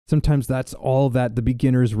Sometimes that's all that the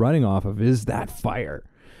beginner's running off of, is that fire,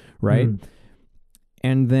 right?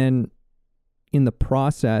 And then in the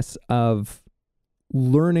process of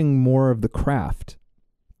learning more of the craft,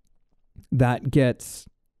 that gets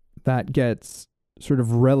sort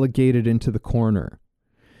of relegated into the corner,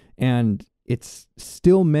 and it's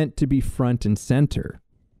still meant to be front and center,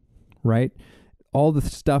 right? All the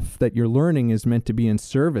stuff that you're learning is meant to be in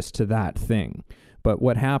service to that thing. But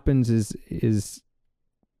what happens is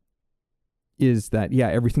that, yeah,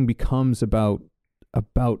 everything becomes about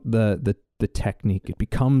the technique. It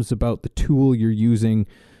becomes about the tool you're using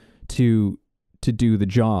to do the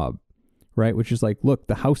job, right? Which is like, look,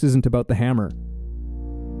 the house isn't about the hammer.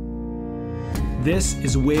 This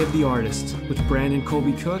is Way of the Artist with Brandon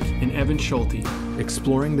Colby Cook and Evan Schulte.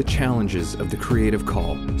 Exploring the challenges of the creative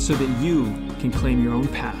call so that you can claim your own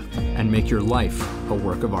path and make your life a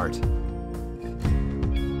work of art.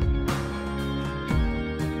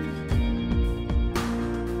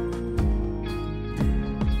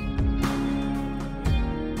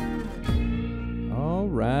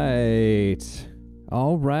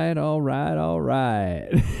 All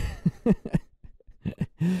right.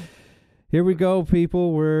 Here we go,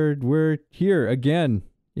 people. We're here again.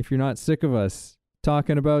 If you're not sick of us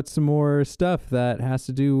talking about some more stuff that has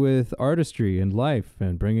to do with artistry and life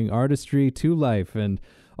and bringing artistry to life and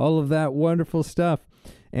all of that wonderful stuff.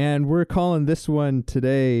 And we're calling this one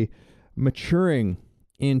today Maturing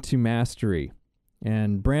into Mastery.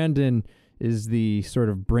 And Brandon is the sort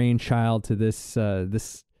of brainchild to this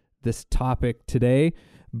topic today,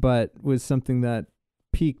 but was something that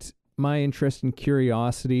piqued my interest and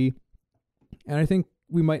curiosity. And I think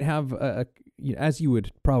we might have, as you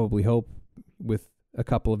would probably hope with a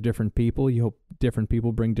couple of different people, you hope different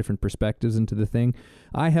people bring different perspectives into the thing.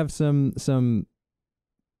 I have some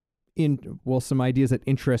ideas that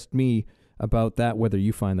interest me about that. Whether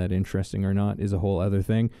you find that interesting or not is a whole other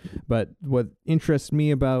thing. But what interests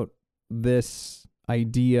me about this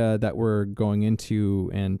idea that we're going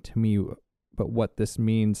into, and to me, but what this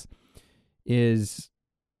means is,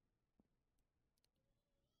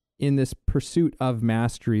 in this pursuit of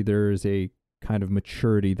mastery, there is a kind of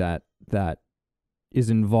maturity that is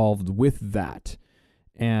involved with that.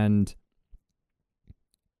 And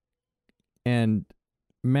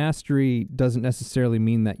mastery doesn't necessarily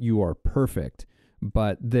mean that you are perfect,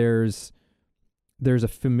 but there's a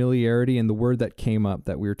familiarity, and the word that came up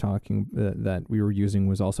that we were talking, that we were using,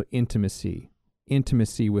 was also intimacy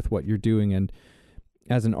with what you're doing. And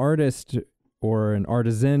as an artist or an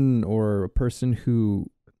artisan or a person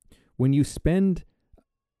who, when you spend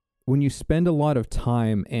a lot of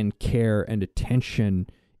time and care and attention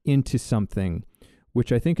into something,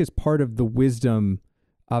 which I think is part of the wisdom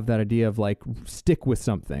of that idea of like, stick with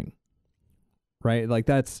something, right? Like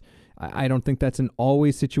I don't think that's an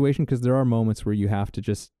always situation, because there are moments where you have to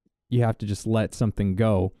just let something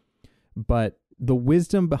go. But the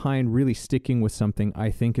wisdom behind really sticking with something, I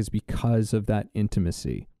think, is because of that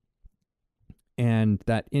intimacy. And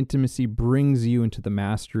that intimacy brings you into the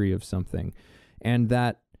mastery of something. And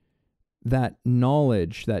that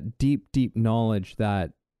knowledge, that deep knowledge,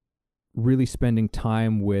 that really spending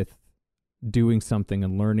time with doing something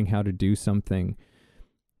and learning how to do something,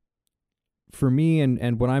 for me,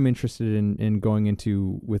 and what I'm interested in going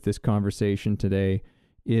into with this conversation today,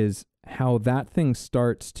 is how that thing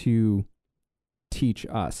starts to teach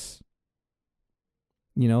us.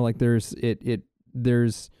 You know, like there's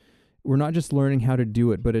we're not just learning how to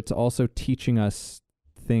do it, but it's also teaching us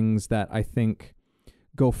things that I think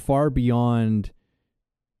go far beyond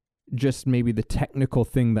just maybe the technical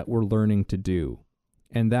thing that we're learning to do.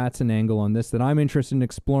 And that's an angle on this that I'm interested in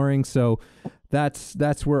exploring. So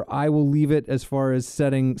that's where I will leave it as far as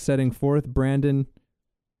setting forth. Brandon,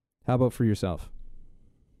 how about for yourself?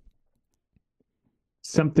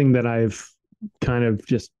 Something that I've kind of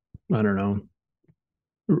just, I don't know,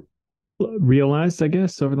 realized, I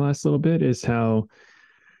guess, over the last little bit, is how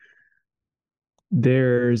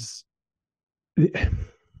there's,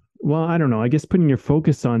 well, I don't know, I guess putting your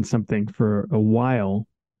focus on something for a while,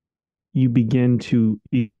 you begin to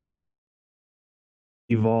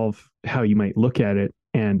evolve how you might look at it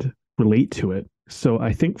and relate to it. So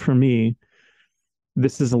I think for me,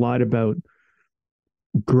 this is a lot about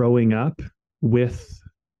growing up with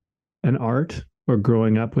an art or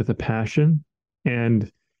growing up with a passion,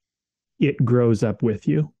 and it grows up with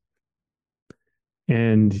you.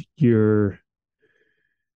 And your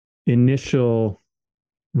initial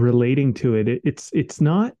relating to it, it's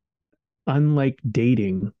not unlike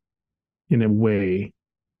dating in a way,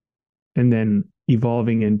 and then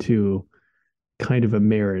evolving into kind of a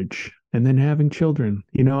marriage and then having children.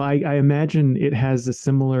 I imagine it has a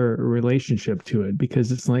similar relationship to it,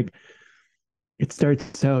 because it's like it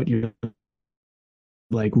starts out, you're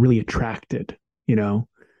like really attracted,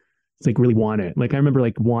 it's like really want it. Like I remember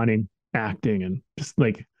like wanting acting and just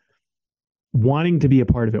like wanting to be a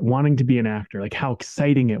part of it, wanting to be an actor, like how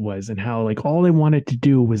exciting it was, and how like all I wanted to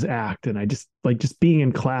do was act. And I just being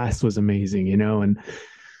in class was amazing, and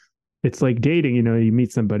it's like dating, you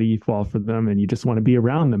meet somebody, you fall for them, and you just want to be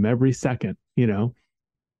around them every second. And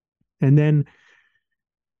then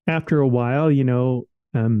after a while,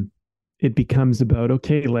 it becomes about,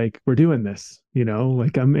 okay, like we're doing this,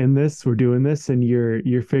 like I'm in this, we're doing this, and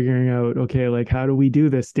you're figuring out, okay, like how do we do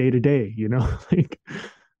this day to day, like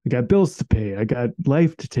I got bills to pay, I got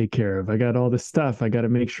life to take care of, I got all this stuff, I got to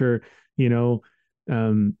make sure, you know,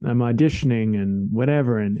 I'm auditioning and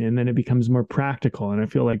whatever, and then it becomes more practical. And I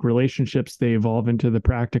feel like relationships, they evolve into the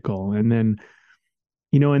practical, and then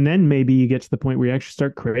maybe you get to the point where you actually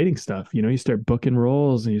start creating stuff. You start booking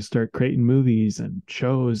roles and you start creating movies and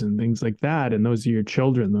shows and things like that. And those are your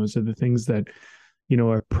children. Those are the things that,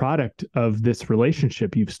 are a product of this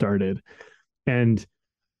relationship you've started. And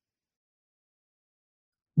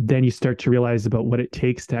then you start to realize about what it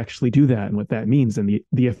takes to actually do that and what that means, and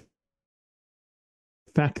the effect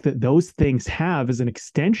that those things have as an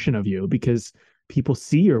extension of you, because people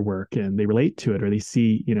see your work and they relate to it, or they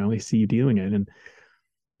see you doing it.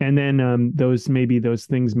 And then those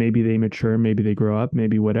things, maybe they mature, maybe they grow up,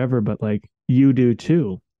 maybe whatever, but like you do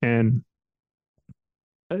too. And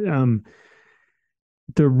um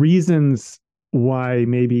the reasons why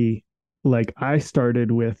maybe like I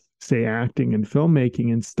started with, say, acting and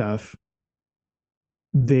filmmaking and stuff,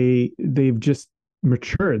 they've just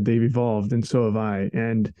matured, they've evolved, and so have I.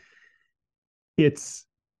 And it's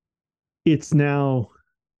it's now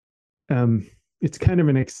it's kind of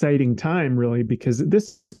an exciting time, really, because at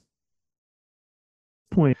this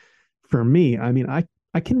point for me, I mean, I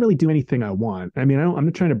can really do anything I want. I mean, I'm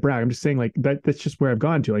not trying to brag. I'm just saying like that's just where I've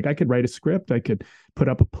gone to. Like I could write a script, I could put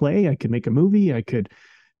up a play, I could make a movie, I could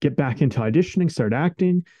get back into auditioning, start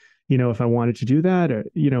acting, if I wanted to do that. Or,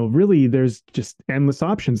 really there's just endless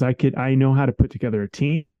options. I know how to put together a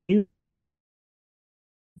team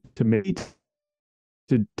to make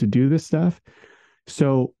to do this stuff.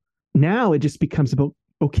 So now it just becomes about,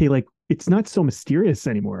 okay, like it's not so mysterious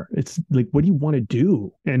anymore. It's like, what do you want to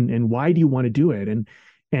do, and why do you want to do it, and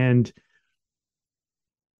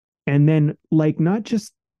and then like not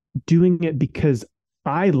just doing it because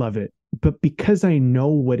I love it, but because I know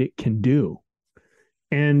what it can do.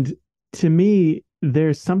 And to me,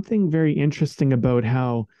 there's something very interesting about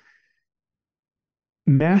how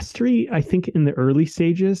mastery, I think in the early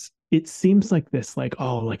stages, it seems like this, like,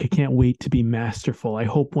 oh, like I can't wait to be masterful. I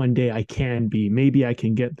hope one day I can be. Maybe I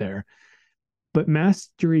can get there. But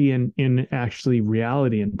mastery in actually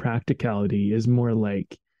reality and practicality is more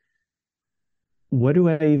like, what do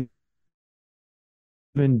I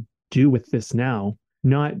even do with this now?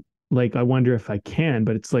 Not like I wonder if I can,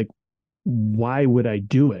 but it's like, why would I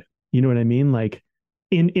do it? You know what I mean? Like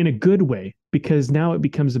in a good way, because now it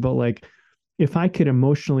becomes about like, if I could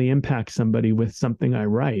emotionally impact somebody with something I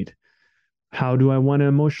write, how do I want to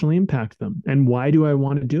emotionally impact them? And why do I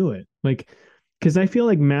want to do it? Like, because I feel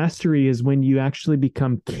like mastery is when you actually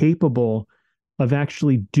become capable of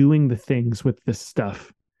actually doing the things with the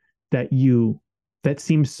stuff that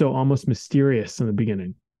seems so almost mysterious in the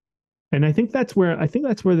beginning. And I think that's where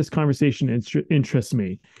this conversation interests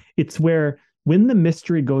me. It's where, when the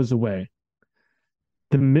mystery goes away,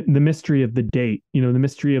 the mystery of the date, the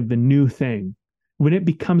mystery of the new thing, when it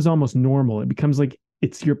becomes almost normal, it becomes like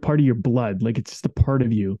it's your part of your blood, like it's just a part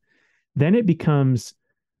of you. Then it becomes,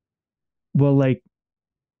 well, like,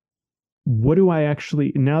 what do I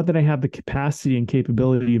actually, now that I have the capacity and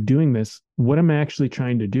capability of doing this, what am I actually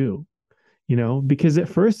trying to do? Because at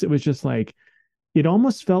first it was just like, it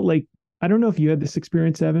almost felt like, I don't know if you had this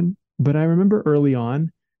experience, Evan, but I remember early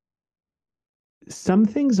on, some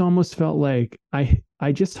things almost felt like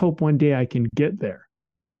I just hope one day I can get there.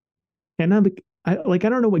 And I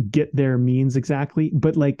don't know what get there means exactly,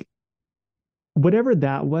 but like whatever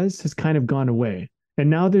that was has kind of gone away. And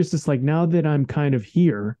now there's this, like, now that I'm kind of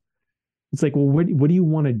here, it's like, well, what do you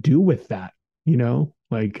want to do with that?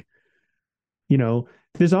 Like,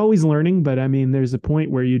 there's always learning, but I mean, there's a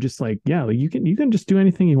point where you just like, yeah, like you can just do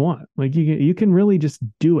anything you want. Like you can really just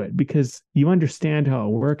do it because you understand how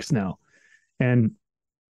it works now. And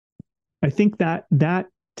I think that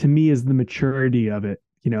to me is the maturity of it.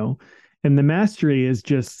 And the mastery is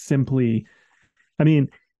just simply, I mean,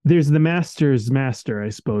 there's the master's master, I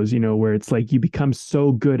suppose, where it's like you become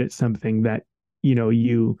so good at something that,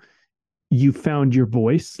 you you found your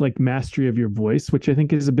voice, like mastery of your voice, which I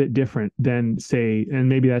think is a bit different than, say, and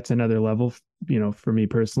maybe that's another level, for me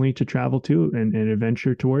personally to travel to and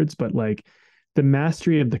adventure towards, but like the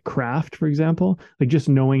mastery of the craft, for example, like just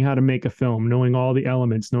knowing how to make a film, knowing all the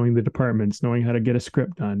elements, knowing the departments, knowing how to get a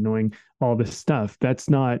script done, knowing all this stuff, that's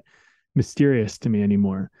not mysterious to me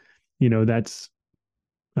anymore. That's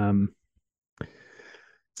um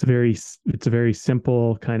it's a very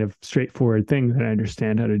simple kind of straightforward thing that I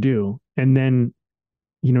understand how to do. And then,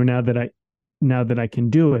 now that I can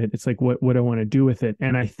do it, it's like, what I want to do with it.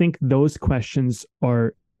 And I think those questions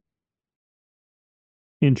are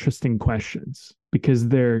interesting questions because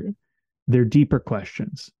they're deeper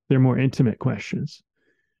questions. They're more intimate questions.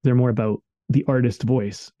 They're more about the artist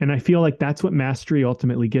voice. And I feel like that's what mastery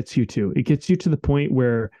ultimately gets you to. It gets you to the point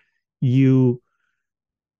where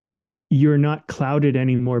you're not clouded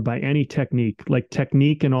anymore by any technique. Like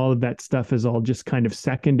technique and all of that stuff is all just kind of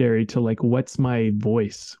secondary to like, what's my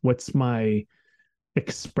voice? What's my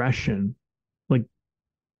expression?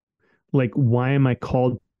 Like, why am I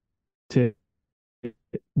called to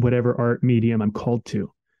whatever art medium I'm called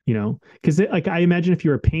to? Because like I imagine if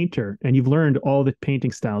you're a painter and you've learned all the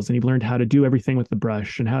painting styles and you've learned how to do everything with the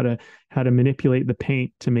brush and how to manipulate the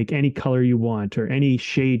paint to make any color you want or any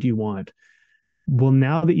shade you want. Well,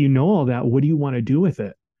 now that you know all that, what do you want to do with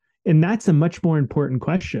it? And that's a much more important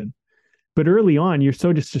question. But early on, you're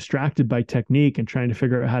so just distracted by technique and trying to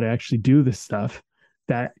figure out how to actually do this stuff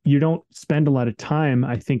that you don't spend a lot of time,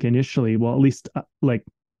 I think, initially. Well, at least like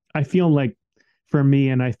I feel like for me,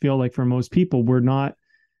 and I feel like for most people, we're not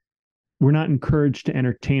encouraged to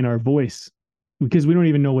entertain our voice because we don't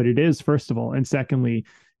even know what it is, first of all. And secondly,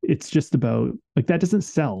 it's just about like that doesn't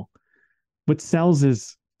sell. What sells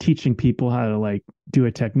is teaching people how to like do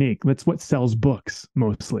a technique. That's what sells books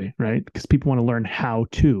mostly, right? Because people want to learn how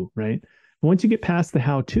to, right? But once you get past the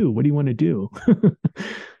how to, what do you want to do?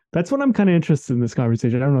 That's what I'm kind of interested in this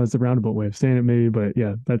conversation. I don't know, it's a roundabout way of saying it maybe, but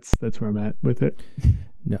yeah, that's where I'm at with it.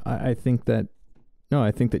 No, I think that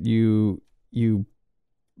you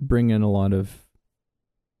bring in a lot of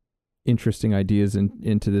interesting ideas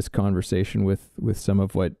into this conversation with some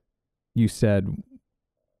of what you said.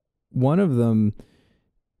 One of them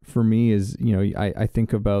for me is, I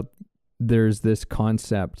think about there's this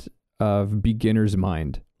concept of beginner's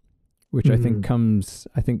mind, which I think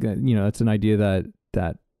that, it's an idea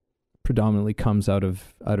that predominantly comes out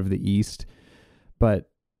of the East. But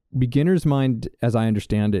beginner's mind, as I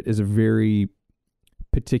understand it, is a very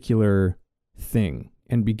particular thing.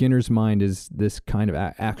 And beginner's mind is this kind of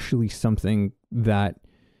actually something that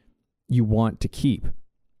you want to keep.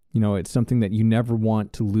 It's something that you never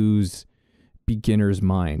want to lose, beginner's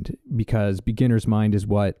mind, because beginner's mind is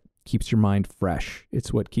what keeps your mind fresh.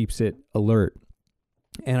 It's what keeps it alert.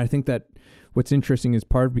 And I think that what's interesting is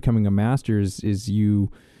part of becoming a master is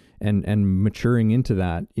you and maturing into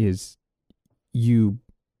that is you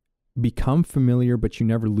become familiar, but you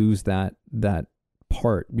never lose that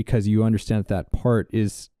part because you understand that part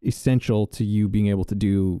is essential to you being able to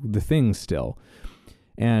do the thing still.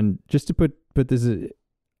 And just to put this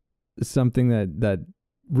something that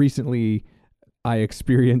recently I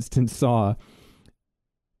experienced and saw,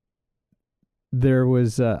 there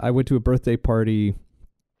was I went to a birthday party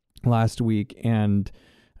last week, and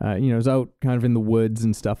I was out kind of in the woods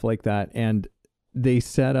and stuff like that, and they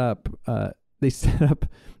set up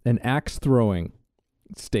an axe throwing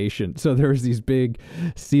station. So there was these big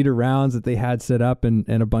cedar rounds that they had set up and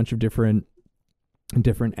a bunch of different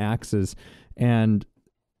axes, and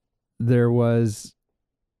there was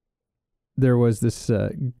this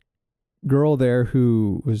girl there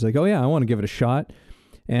who was like, oh yeah, I want to give it a shot.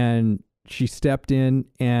 And she stepped in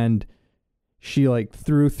and she like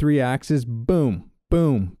threw 3 axes, boom,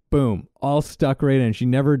 boom, boom, all stuck right in. She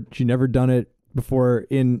never done it before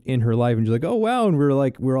in her life. And she's like, oh wow. And we're all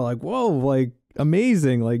like, whoa, like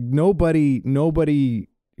amazing. Like nobody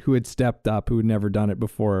who had stepped up, who had never done it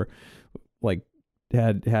before, like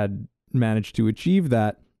had managed to achieve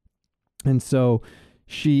that. And so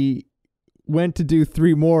she went to do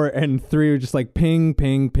 3 more, and 3 were just like ping,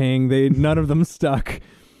 ping, ping. None of them stuck.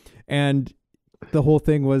 And the whole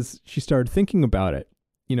thing was she started thinking about it,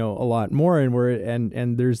 a lot more.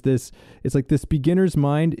 And there's this, it's like this beginner's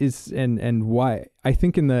mind is, and why I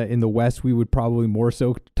think in the West, we would probably more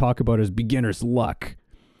so talk about it as beginner's luck,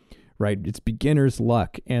 right? It's beginner's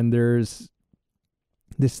luck. And there's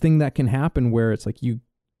this thing that can happen where it's like, you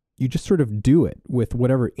just sort of do it with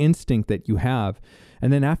whatever instinct that you have.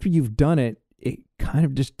 And then after you've done it, it kind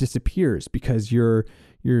of just disappears because you're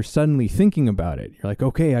suddenly thinking about it. You're like,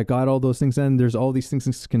 okay, I got all those things. And there's all these things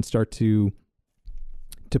that can start to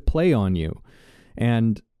play on you.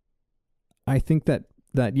 And I think that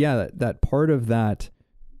part of that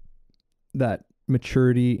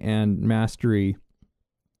maturity and mastery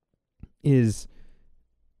is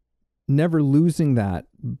never losing that,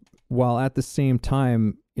 while at the same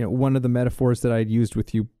time, one of the metaphors that I'd used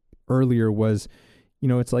with you earlier was,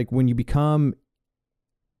 it's like when you become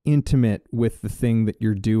intimate with the thing that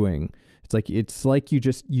you're doing, it's like you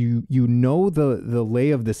know the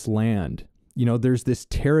lay of this land. There's this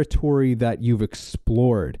territory that you've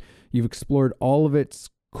explored all of its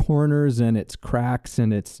corners and its cracks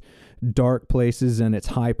and its dark places and its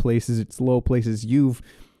high places, its low places. You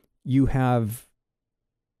have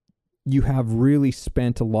really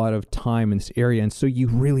spent a lot of time in this area, and so you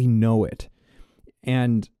really know it.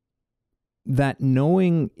 And that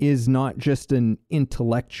knowing is not just an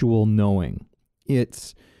intellectual knowing.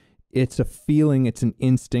 It's a feeling, it's an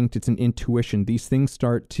instinct, it's an intuition. These things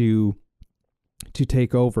start to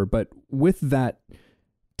take over. But with that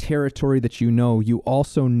territory that you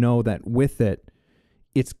also know that with it,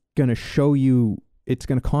 it's going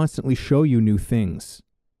to constantly show you new things.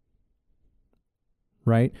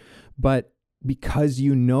 Right? But because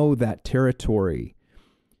you know that territory,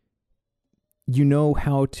 you know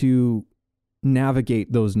how to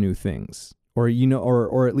navigate those new things, or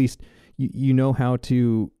or at least you know how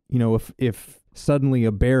to, if suddenly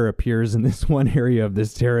a bear appears in this one area of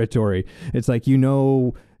this territory, it's like,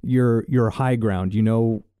 your high ground,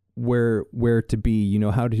 where to be,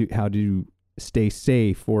 how to stay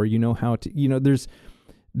safe, or how to,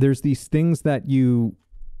 there's these things that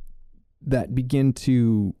begin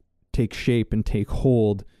to take shape and take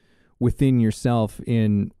hold within yourself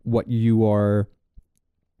in what you're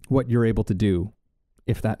able to do,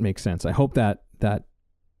 if that makes sense. I hope that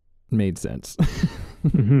made sense.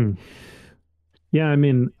 Mm-hmm. Yeah, I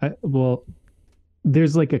mean,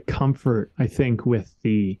 there's like a comfort, I think, with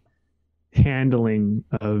the handling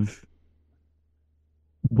of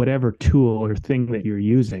whatever tool or thing that you're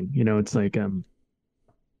using. It's like, I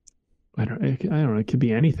don't know, it could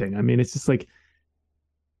be anything. I mean, it's just like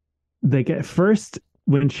at first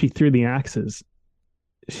when she threw the axes,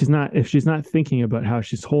 if she's not thinking about how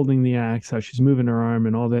she's holding the axe, how she's moving her arm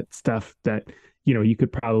and all that stuff that, you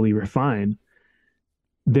could probably refine,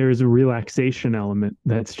 there's a relaxation element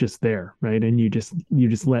that's just there, right? And you just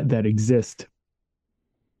let that exist.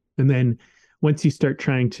 And then once you start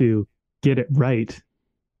trying to get it right,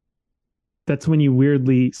 that's when you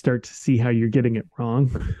weirdly start to see how you're getting it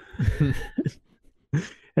wrong.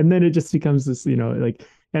 And then it just becomes this,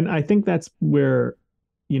 and I think that's where,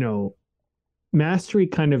 mastery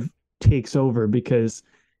kind of takes over, because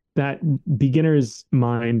that beginner's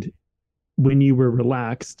mind, when you were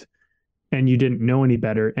relaxed and you didn't know any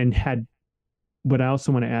better and had, what I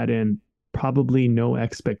also want to add in, probably no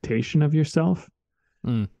expectation of yourself,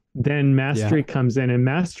 then mastery comes in, and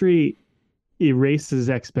mastery erases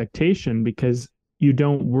expectation, because you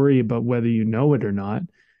don't worry about whether you know it or not.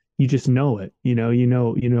 You just know it. You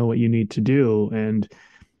know what you need to do, and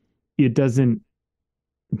it doesn't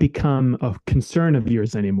become a concern of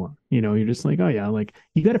yours anymore. You're just like, oh yeah, like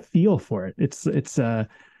you got to feel for it. It's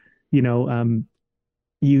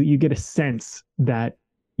you get a sense that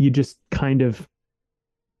you just kind of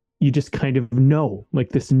know, like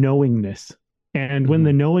this knowingness. And when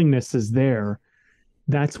the knowingness is there,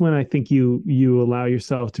 that's when I think you allow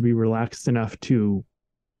yourself to be relaxed enough to,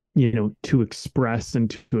 to express and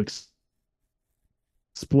to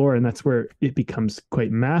explore. And that's where it becomes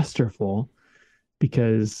quite masterful,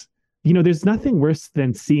 because, there's nothing worse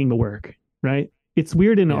than seeing the work, right? It's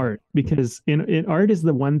weird in art, because in art is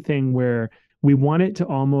the one thing where we want it to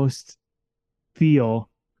almost feel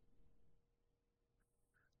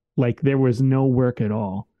like there was no work at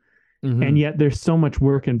all. Mm-hmm. And yet there's so much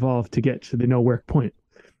work involved to get to the no work point.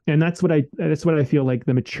 And that's what I feel like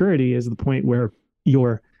the maturity is, the point where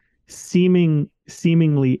your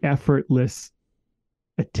seemingly effortless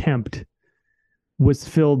attempt was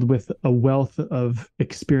filled with a wealth of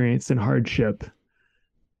experience and hardship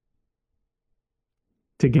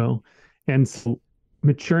to go. And so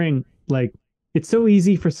maturing, like, it's so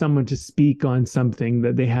easy for someone to speak on something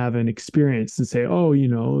that they haven't experienced and say, oh,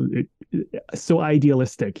 so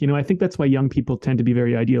idealistic. I think that's why young people tend to be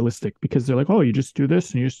very idealistic, because they're like, oh, you just do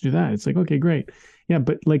this and you just do that. It's like, okay, great. Yeah.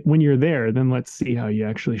 But like when you're there, then let's see how you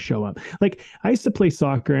actually show up. Like I used to play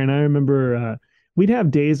soccer, and I remember we'd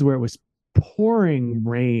have days where it was pouring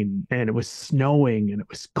rain and it was snowing and it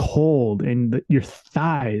was cold, and your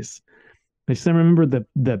thighs, I remember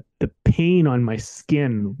the pain on my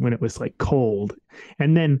skin when it was like cold.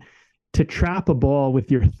 And then to trap a ball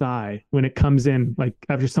with your thigh when it comes in, like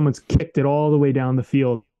after someone's kicked it all the way down the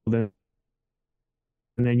field, and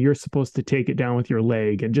and then you're supposed to take it down with your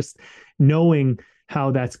leg, and just knowing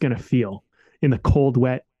how that's going to feel in the cold,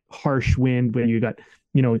 wet, harsh wind when you got,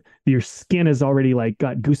 your skin is already like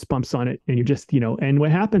got goosebumps on it, and you just, and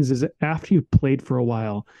what happens is after you've played for a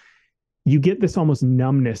while, you get this almost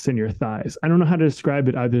numbness in your thighs. I don't know how to describe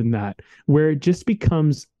it other than that, where it just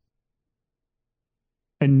becomes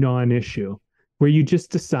a non-issue, where you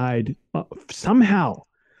just decide somehow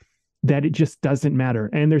that it just doesn't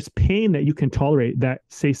matter. And there's pain that you can tolerate that,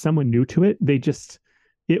 say, someone new to it,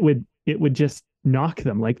 it would just knock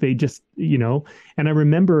them. Like they just, and I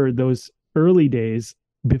remember those early days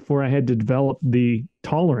before I had to develop the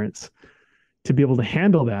tolerance to be able to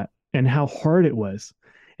handle that, and how hard it was.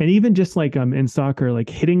 And even just like in soccer, like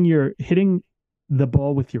hitting the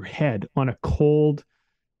ball with your head on a cold,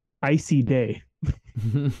 icy day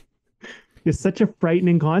is such a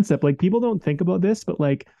frightening concept. Like people don't think about this, but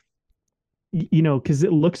like, because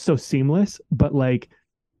it looks so seamless, but like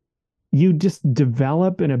you just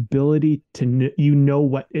develop an ability to,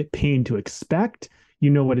 what pain to expect,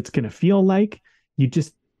 what it's going to feel like.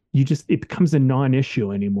 It becomes a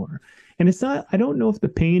non-issue anymore. And it's not, I don't know if the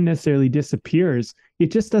pain necessarily disappears.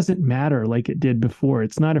 It just doesn't matter like it did before.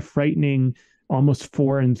 It's not a frightening, almost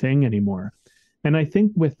foreign thing anymore. And I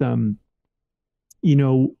think with,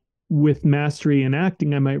 with mastery and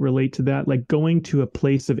acting, I might relate to that. Like going to a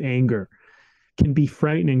place of anger can be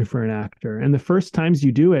frightening for an actor. And the first times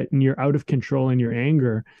you do it and you're out of control in your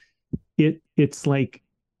anger, it's like,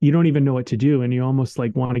 you don't even know what to do, and you almost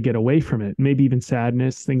like want to get away from it. Maybe even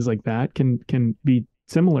sadness, things like that can be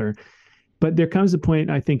similar. But there comes a point,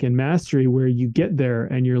 I think, in mastery where you get there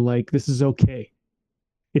and you're like, this is okay.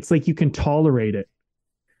 It's like you can tolerate it,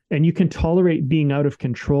 and you can tolerate being out of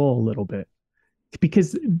control a little bit,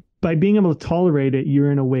 because by being able to tolerate it,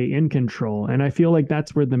 you're in a way in control. And I feel like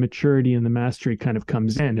that's where the maturity and the mastery kind of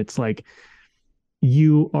comes in. It's like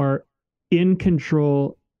you are in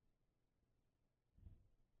control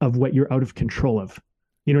of what you're out of control of.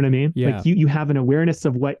 You know what I mean? Yeah. Like you have an awareness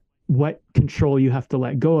of what control you have to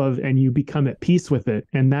let go of, and you become at peace with it.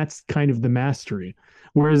 And that's kind of the mastery.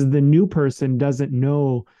 Whereas the new person doesn't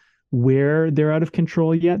know where they're out of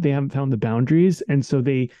control yet. They haven't found the boundaries. And so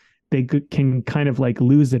they can kind of like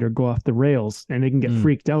lose it or go off the rails, and they can get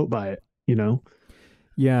freaked out by it,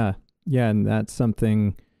 Yeah. Yeah. And that's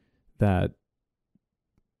something that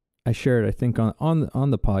I shared, I think on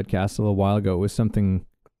the podcast a little while ago. It was something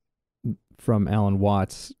from Alan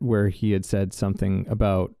Watts, where he had said something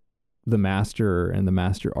about the master and the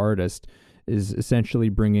master artist is essentially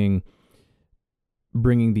bringing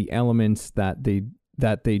the elements that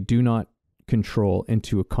they do not control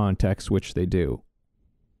into a context which they do.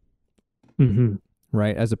 Mm-hmm.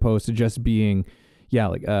 Right? As opposed to just being,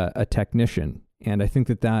 like a technician. And I think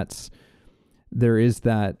there is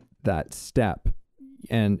that step,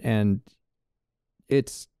 and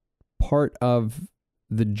it's part of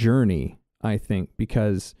the journey, I think,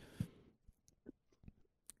 because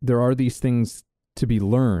there are these things to be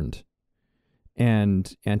learned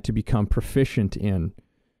and to become proficient in.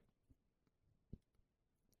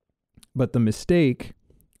 But the mistake,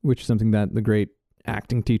 which is something that the great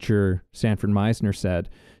acting teacher Sanford Meisner said,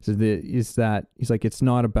 is that he's like, it's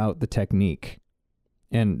not about the technique.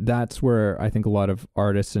 And that's where I think a lot of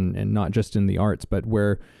artists, and not just in the arts, but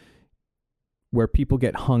where people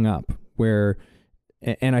get hung up,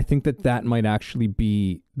 and I think that might actually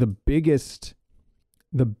be the biggest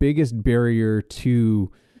barrier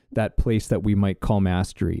to that place that we might call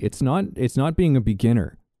mastery. It's not being a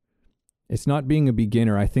beginner. It's not being a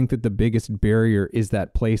beginner. I think that the biggest barrier is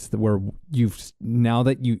that place where you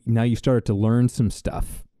started to learn some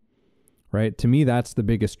stuff, right? To me, that's the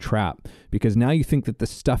biggest trap, because now you think that the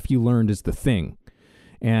stuff you learned is the thing.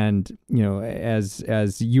 And,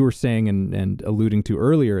 as you were saying and alluding to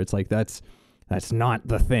earlier, it's like, that's not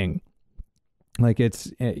the thing. Like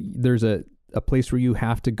there's a place where you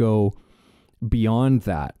have to go beyond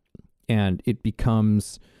that, and it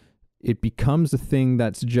becomes a thing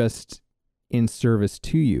that's just in service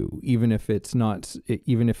to you, even if it's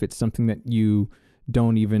something that you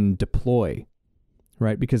don't even deploy,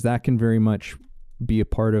 right? Because that can very much be a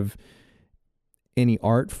part of any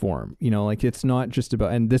art form, like it's not just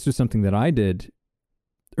about, and this was something that I did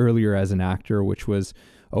earlier as an actor, which was,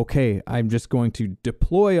 okay, I'm just going to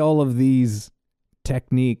deploy all of these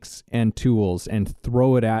techniques and tools and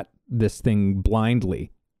throw it at this thing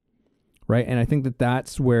blindly, right? And I think that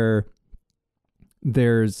that's where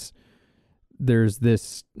there's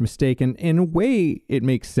this mistake, and in a way it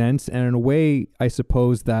makes sense, and in a way I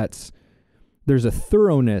suppose there's a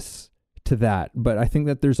thoroughness to that, but I think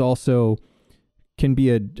that there's also can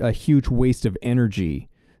be a huge waste of energy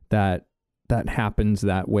that that happens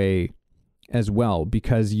that way as well,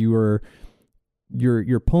 because you're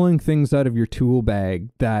pulling things out of your tool bag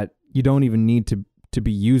that you don't even need to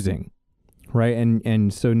be using, right?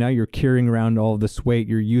 And so now you're carrying around all of this weight,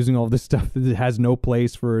 you're using all this stuff that has no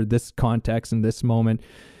place for this context in this moment,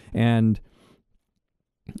 and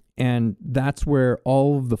that's where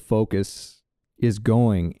all of the focus is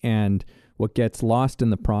going. And what gets lost in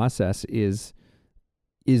the process is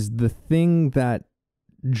the thing that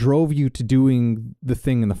drove you to doing the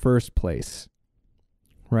thing in the first place,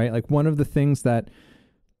 right? Like, one of the things that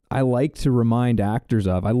I like to remind actors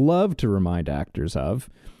of, I love to remind actors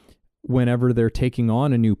of, whenever they're taking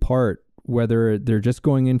on a new part, whether they're just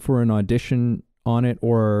going in for an audition on it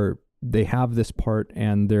or they have this part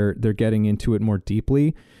and they're getting into it more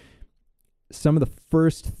deeply, some of the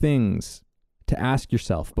first things to ask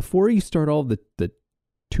yourself before you start all the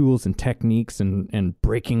tools and techniques and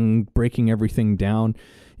breaking everything down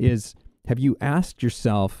is, have you asked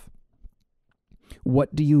yourself,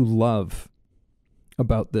 what do you love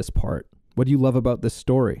about this part? What do you love about this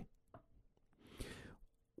story?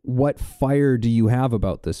 What fire do you have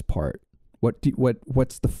about this part?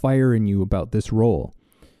 What's the fire in you about this role?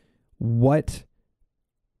 What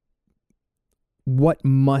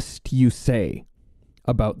must you say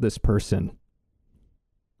about this person?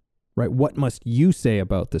 Right? What must you say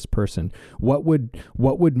about this person? What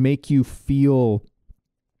would make you feel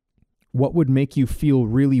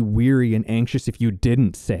really weary and anxious if you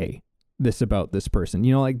didn't say this about this person?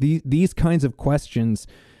 You know, like these kinds of questions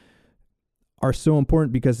are so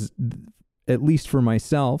important, because at least for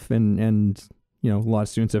myself, and you know, a lot of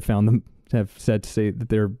students have said to say that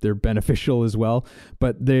they're beneficial as well,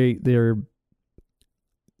 but they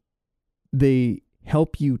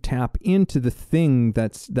help you tap into the thing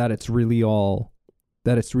that it's really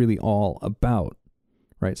all about,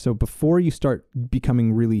 right? So before you start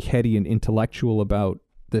becoming really heady and intellectual about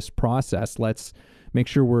this process, let's make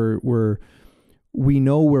sure we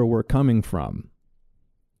know where we're coming from.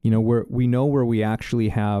 You know, we know where we actually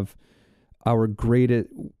have our greatest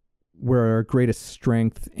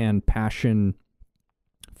strength and passion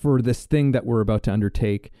for this thing that we're about to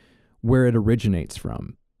undertake, where it originates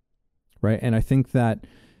from. Right. And I think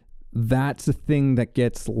that's a thing that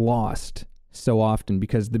gets lost so often,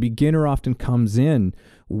 because the beginner often comes in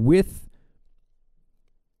with,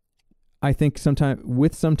 I think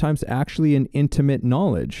sometimes actually an intimate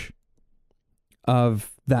knowledge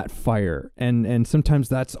of that fire. And sometimes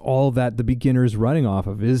that's all that the beginner is running off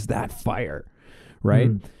of, is that fire.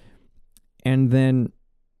 Right. And then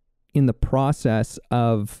in the process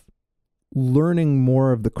of learning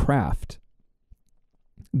more of the craft,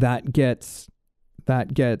 that gets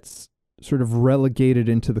sort of relegated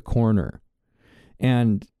into the corner,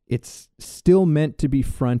 and it's still meant to be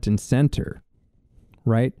front and center,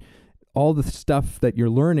 right? All the stuff that you're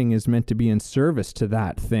learning is meant to be in service to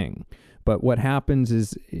that thing. But what happens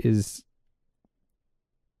is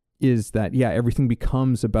that, yeah, everything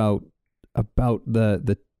becomes about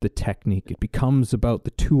the technique. It becomes about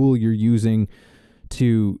the tool you're using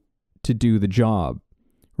to do the job.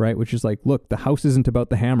 Right? Which is like, look, the house isn't about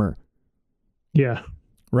the hammer. Yeah.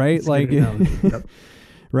 Right? That's like, yep.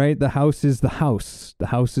 Right? The house is the house. The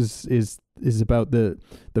house is about the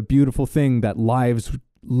beautiful thing that lives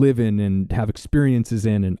live in and have experiences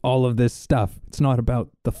in and all of this stuff. It's not about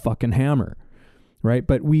the fucking hammer. Right?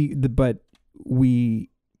 But we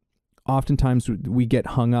oftentimes we get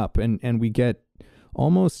hung up and we get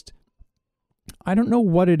almost, I don't know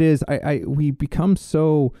what it is. We become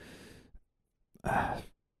so,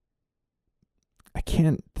 I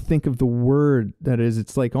can't think of the word that is.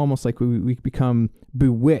 It's like almost like we become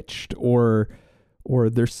bewitched, or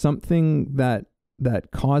there's something that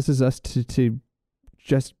causes us to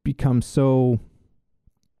just become so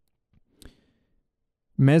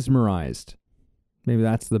mesmerized. Maybe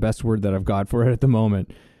that's the best word that I've got for it at the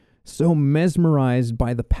moment. So mesmerized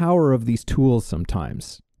by the power of these tools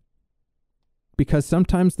sometimes. Because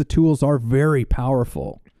sometimes the tools are very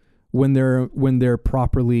powerful when they're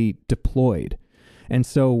properly deployed. And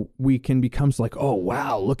so we can become like, oh,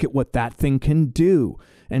 wow, look at what that thing can do.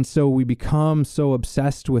 And so we become so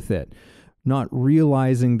obsessed with it, not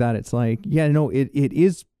realizing that it's like, yeah, no, it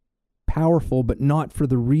is powerful, but not for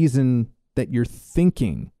the reason that you're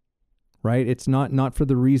thinking, right? It's not for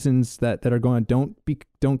the reasons that are going,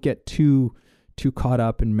 don't get too caught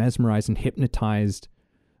up and mesmerized and hypnotized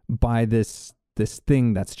by this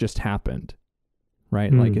thing that's just happened,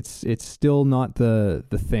 right? Like it's still not the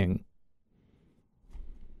thing.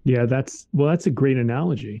 Yeah, that's a great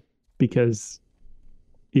analogy, because,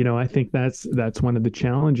 you know, I think that's one of the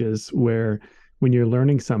challenges, where when you're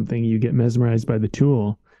learning something, you get mesmerized by the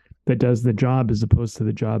tool, that does the job as opposed to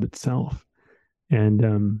the job itself.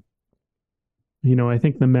 And I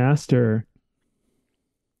think the master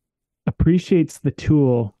appreciates the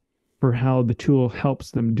tool for how the tool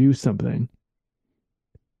helps them do something,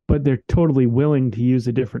 but they're totally willing to use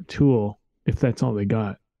a different tool if that's all they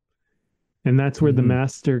got. And that's where the Mm-hmm.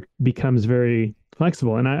 master becomes very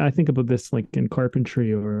flexible. And I think about this like in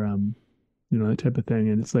carpentry or that type of thing.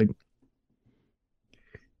 And it's like,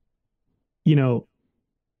 you know,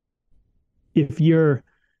 if you're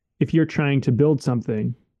trying to build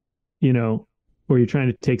something, you know, or you're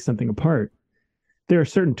trying to take something apart, there are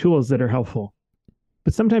certain tools that are helpful,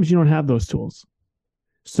 but sometimes you don't have those tools.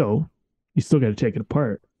 So you still got to take it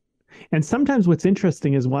apart. And sometimes what's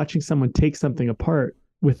interesting is watching someone take something apart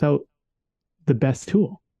without the best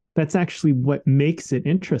tool. That's actually what makes it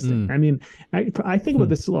interesting. Mm. I mean, I think about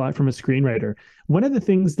this a lot from a screenwriter. One of the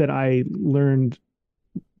things that I learned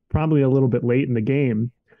probably a little bit late in the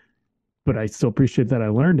game, but I still appreciate that I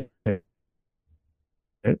learned it,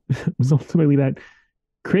 was ultimately that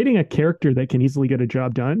creating a character that can easily get a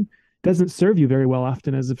job done doesn't serve you very well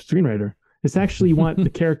often as a screenwriter. It's actually you want the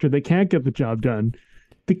character that can't get the job done,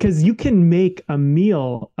 because you can make a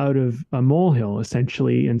meal out of a molehill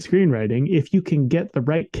essentially in screenwriting if you can get the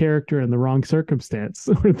right character in the wrong circumstance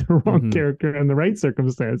or the wrong character in the right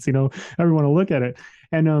circumstance. Everyone will look at it,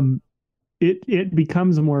 and it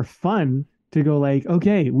becomes more fun to go like,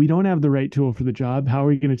 okay, we don't have the right tool for the job. How are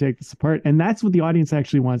we going to take this apart? And that's what the audience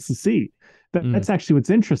actually wants to see. That's actually what's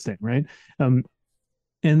interesting, right? And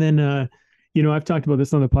then I've talked about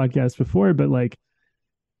this on the podcast before, but like,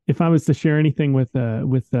 if I was to share anything with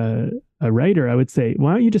a writer, I would say,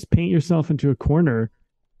 why don't you just paint yourself into a corner?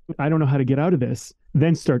 I don't know how to get out of this.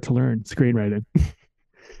 Then start to learn screenwriting.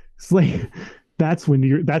 It's like that's when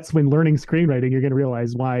learning screenwriting, you're going to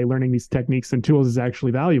realize why learning these techniques and tools is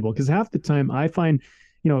actually valuable. Because half the time I find,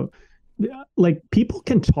 like people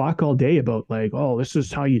can talk all day about like, oh, this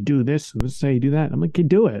is how you do this and this is how you do that. I'm like, you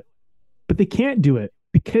do it, but they can't do it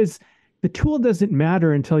because the tool doesn't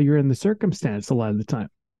matter until you're in the circumstance a lot of the time.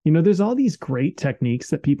 There's all these great techniques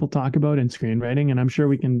that people talk about in screenwriting, and I'm sure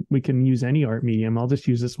we can use any art medium. I'll just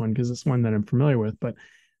use this one because it's one that I'm familiar with, but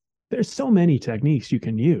there's so many techniques you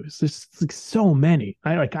can use. There's like so many.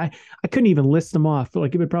 I couldn't even list them off.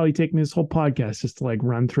 Like it would probably take me this whole podcast just to like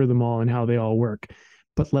run through them all and how they all work.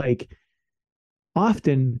 But like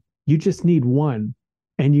often you just need one,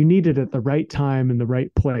 and you need it at the right time in the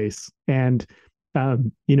right place. And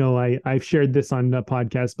I've shared this on the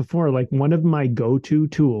podcast before. Like one of my go-to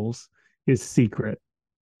tools is Secret.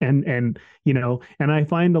 And I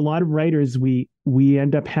find a lot of writers, we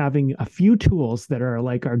end up having a few tools that are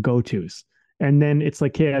like our go-tos. And then it's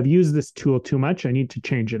like, hey, I've used this tool too much. I need to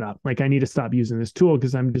change it up. Like I need to stop using this tool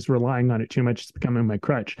because I'm just relying on it too much. It's becoming my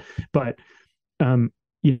crutch. But a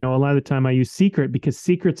lot of the time I use Secret because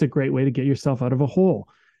Secret's a great way to get yourself out of a hole.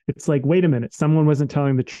 It's like, wait a minute, someone wasn't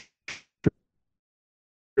telling the truth.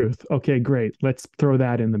 Okay, great. Let's throw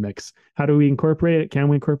that in the mix. How do we incorporate it? Can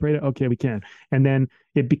we incorporate it? Okay, we can. And then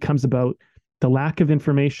it becomes about the lack of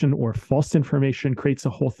information or false information creates a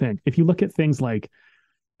whole thing. If you look at things like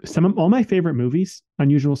all my favorite movies,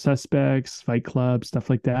 Unusual Suspects, Fight Club, stuff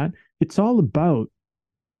like that, it's all about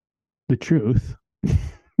the truth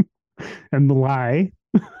and the lie.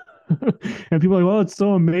 And people are like, well, it's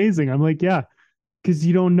so amazing. I'm like, yeah, because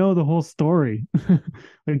you don't know the whole story.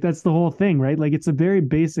 Like that's the whole thing, right? Like it's a very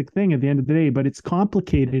basic thing at the end of the day, but it's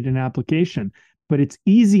complicated in application. But it's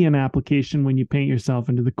easy in application when you paint yourself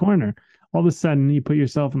into the corner. All of a sudden, you put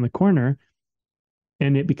yourself in the corner,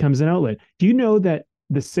 and it becomes an outlet. Do you know that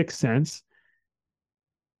The Sixth Sense,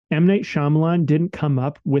 M. Night Shyamalan didn't come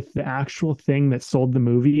up with the actual thing that sold the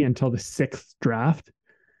movie until the sixth draft?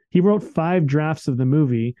 He wrote 5 drafts of the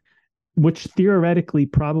movie, which theoretically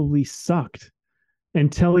probably sucked,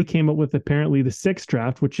 until he came up with apparently the sixth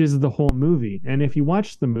draft, which is the whole movie. And if you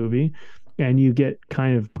watch the movie and you get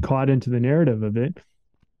kind of caught into the narrative of it,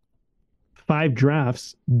 5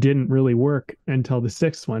 drafts didn't really work until the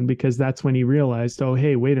sixth one, because that's when he realized, oh,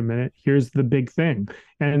 hey, wait a minute, here's the big thing.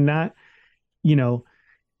 And that,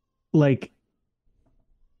 like,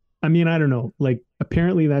 I mean, I don't know, like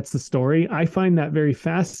apparently that's the story. I find that very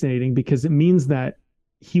fascinating because it means that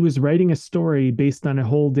he was writing a story based on a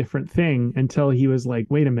whole different thing until he was like,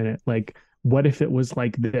 wait a minute, like, what if it was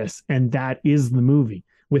like this? And that is the movie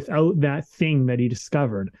without that thing that he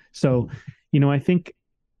discovered. So, I think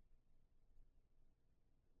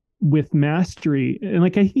with mastery, and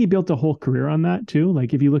like, I think he built a whole career on that too.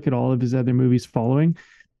 Like, if you look at all of his other movies following,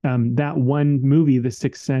 that one movie, The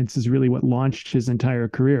Sixth Sense, is really what launched his entire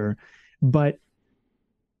career. But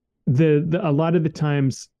a lot of the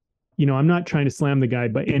times, I'm not trying to slam the guy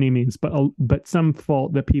by any means, but some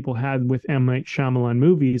fault that people had with M. Night Shyamalan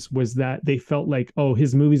movies was that they felt like, oh,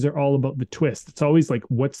 his movies are all about the twist. It's always like,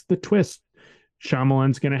 what's the twist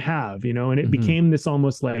Shyamalan's going to have, and it became this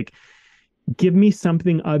almost like, give me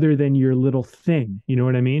something other than your little thing. You know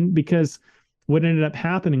what I mean? Because what ended up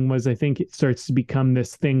happening was, I think it starts to become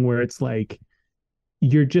this thing where it's like,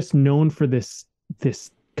 you're just known for this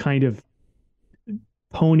kind of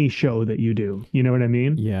pony show that you do. You know what I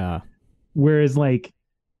mean? Yeah. Whereas like,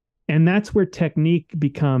 and that's where technique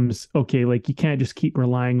becomes okay. Like you can't just keep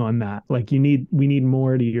relying on that. Like we need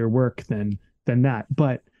more to your work than that.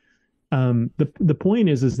 But the point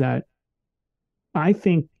is that I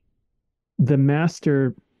think the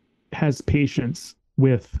master has patience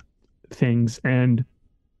with things and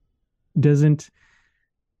doesn't,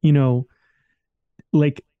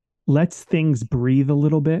 like lets things breathe a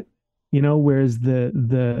little bit, whereas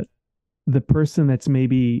the person that's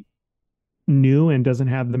maybe new and doesn't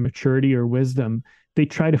have the maturity or wisdom, they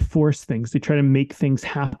try to force things, they try to make things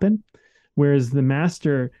happen. Whereas the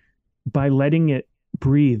master, by letting it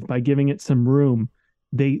breathe, by giving it some room,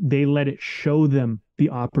 they let it show them the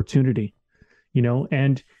opportunity,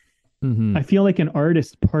 and I feel like an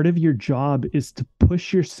artist, part of your job is to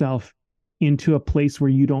push yourself into a place where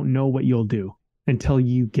you don't know what you'll do until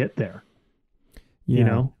you get there.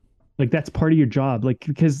 Like that's part of your job. Like,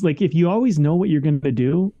 because like, if you always know what you're going to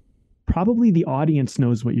do, probably the audience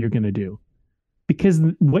knows what you're going to do, because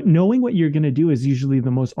knowing what you're going to do is usually the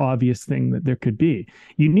most obvious thing that there could be.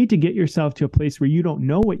 You need to get yourself to a place where you don't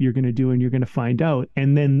know what you're going to do and you're going to find out.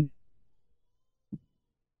 And then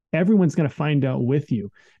everyone's going to find out with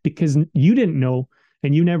you, because you didn't know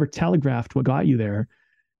and you never telegraphed what got you there.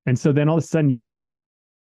 And so then all of a sudden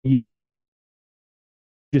you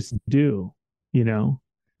just do,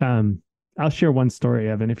 I'll share one story,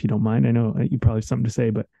 Evan, if you don't mind. I know you probably have something to say,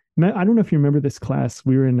 but I don't know if you remember this class.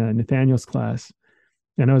 We were in Nathaniel's class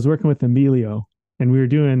and I was working with Emilio and we were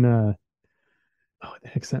doing, what the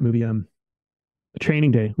heck's that movie?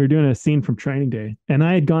 Training Day. We were doing a scene from Training Day and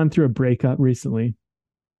I had gone through a breakup recently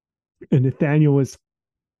and Nathaniel was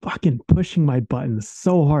fucking pushing my buttons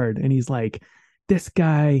so hard. And he's like, this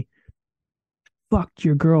guy fucked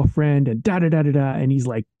your girlfriend and da da da da da. And he's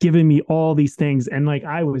like giving me all these things. And like,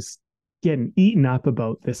 I was getting eaten up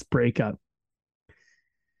about this breakup.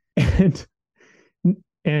 And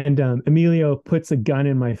Emilio puts a gun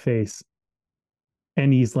in my face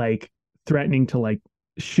and he's like threatening to like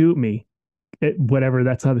shoot me, whatever.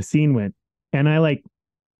 That's how the scene went. And I like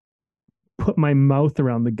put my mouth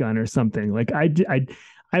around the gun or something. Like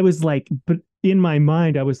I was like, but in my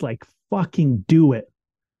mind, I was like, fucking do it.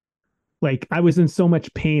 Like I was in so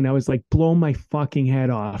much pain. I was like, blow my fucking head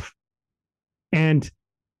off. And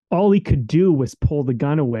all he could do was pull the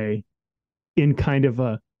gun away in kind of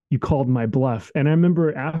a, you called my bluff. And I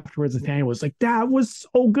remember afterwards, Nathaniel was like, that was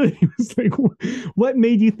so good. He was like, what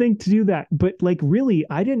made you think to do that? But like, really,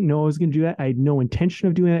 I didn't know I was going to do that. I had no intention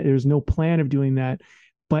of doing that. There was no plan of doing that,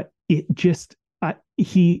 but it just,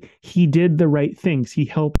 he did the right things. He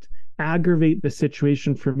helped aggravate the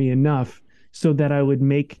situation for me enough so that I would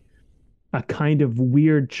make a kind of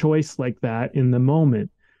weird choice like that in the moment.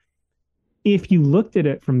 If you looked at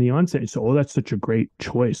it from the onset, you said, oh, that's such a great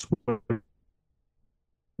choice. What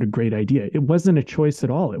a great idea. It wasn't a choice at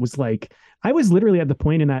all. It was like, I was literally at the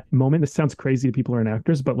point in that moment, this sounds crazy to people who aren't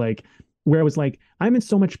actors, but like, where I was like, I'm in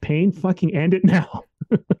so much pain, fucking end it now.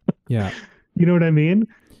 Yeah. You know what I mean?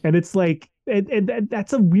 And it's like,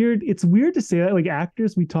 that's it's weird to say that. Like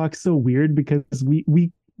actors, we talk so weird because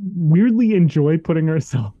we weirdly enjoy putting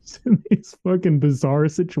ourselves in these fucking bizarre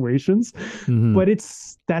situations. But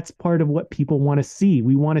that's part of what people want to see.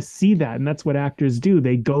 We want to see that. And that's what actors do.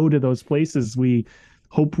 They go to those places we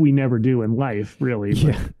hope we never do in life, really.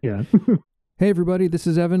 Yeah. But, yeah. Hey, everybody, this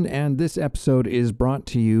is Evan, and this episode is brought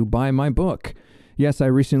to you by my book. Yes, I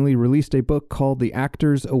recently released a book called The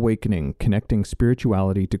Actor's Awakening, Connecting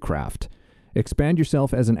Spirituality to Craft. Expand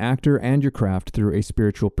yourself as an actor and your craft through a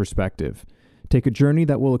spiritual perspective. Take a journey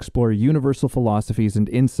that will explore universal philosophies and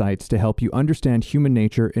insights to help you understand human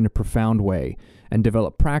nature in a profound way and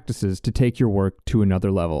develop practices to take your work to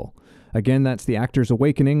another level. Again, that's The Actor's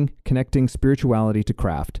Awakening, Connecting Spirituality to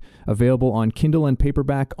Craft, available on Kindle and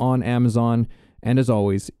paperback on Amazon. And as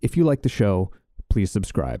always, if you like the show, please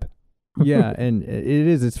subscribe. Yeah, and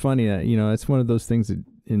it's funny that, it's one of those things that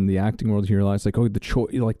in the acting world you realize, like, oh, the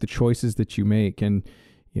choices that you make. And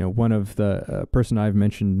one of the person I've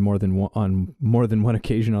mentioned on more than one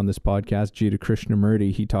occasion on this podcast, Jita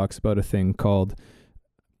Krishnamurti, he talks about a thing called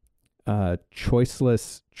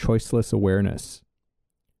choiceless awareness,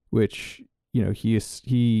 which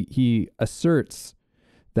he asserts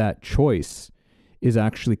that choice is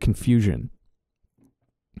actually confusion,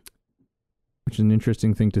 which is an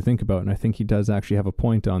interesting thing to think about. And I think he does actually have a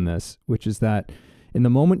point on this, which is that in the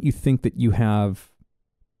moment you think that you have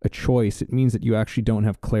a choice, it means that you actually don't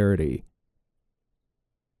have clarity.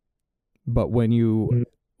 But when you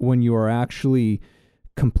are actually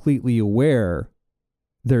completely aware,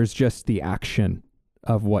 there's just the action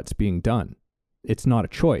of what's being done. It's not a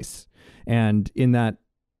choice. And in that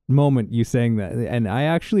moment, you saying that, and I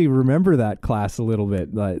actually remember that class a little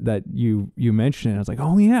bit that you mentioned. I was like,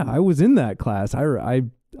 oh yeah, I was in that class.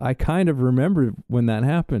 I kind of remember when that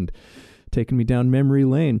happened, taking me down memory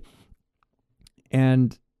lane.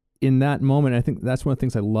 And in that moment, I think that's one of the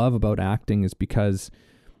things I love about acting is because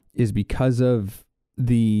of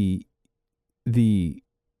the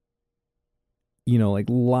like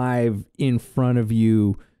live in front of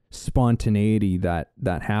you spontaneity that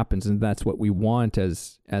happens. And that's what we want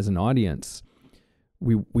as an audience.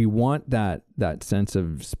 We want that sense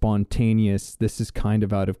of spontaneous, this is kind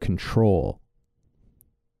of out of control.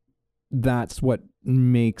 That's what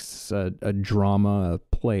makes a drama, a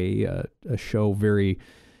play, a show very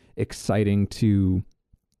exciting to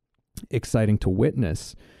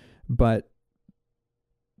witness. But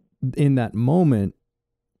in that moment,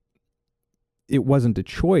 it wasn't a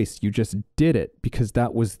choice. You just did it because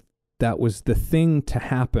that was the thing to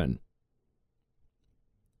happen,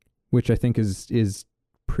 which I think is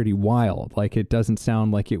pretty wild. Like, it doesn't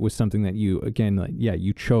sound like it was something that you, again, like, yeah,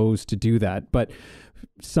 you chose to do that, but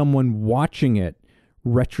someone watching it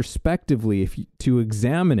retrospectively, to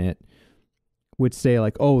examine it, would say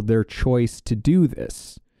like, oh, their choice to do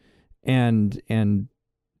this. And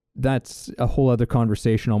that's a whole other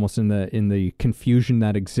conversation, almost in the confusion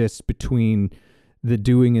that exists between the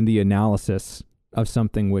doing and the analysis of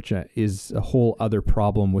something, which is a whole other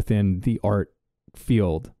problem within the art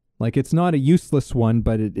field. Like, it's not a useless one,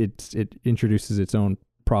 but it introduces its own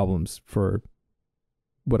problems for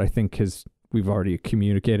what I think we've already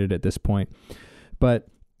communicated at this point. But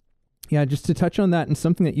yeah, just to touch on that, and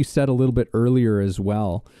something that you said a little bit earlier as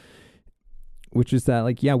well, which is that,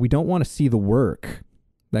 like, yeah, we don't want to see the work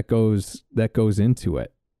that goes into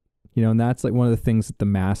it, and that's like one of the things that the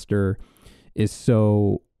master is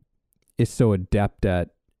so adept at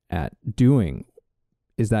doing,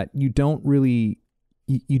 is that you don't really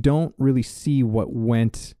see what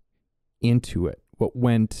went into it, what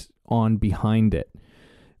went on behind it.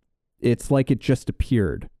 It's like it just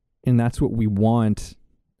appeared, and that's what we want,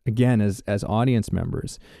 again, as audience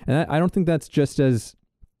members. And I don't think that's just as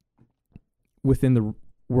within the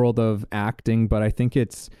world of acting, but I think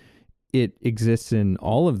it exists in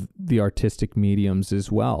all of the artistic mediums as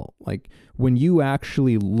well. Like, when you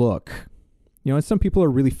actually look, and some people are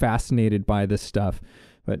really fascinated by this stuff,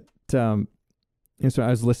 but and so I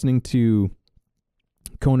was listening to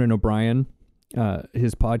Conan O'Brien,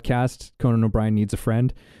 his podcast, Conan O'Brien Needs a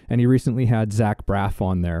Friend, and he recently had Zach Braff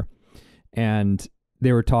on there, and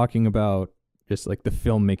they were talking about just like the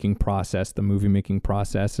filmmaking process, the movie making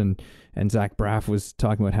process, and Zach Braff was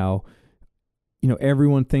talking about how,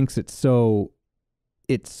 everyone thinks it's so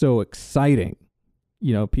exciting,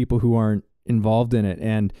 people who aren't involved in it,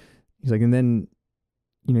 and he's like, and then,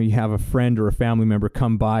 you have a friend or a family member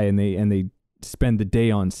come by and they spend the day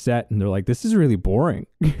on set, and they're like, this is really boring.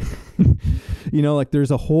 Like,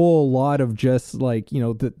 there's a whole lot of just like,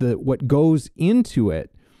 the what goes into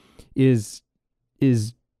it is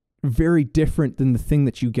very different than the thing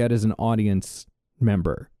that you get as an audience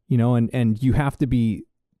member, and you have to be,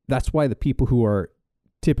 that's why the people who are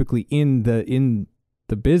typically in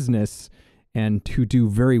the business and who do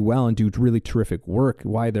very well and do really terrific work,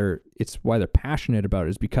 why they're passionate about it,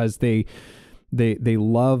 is because they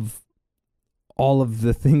love all of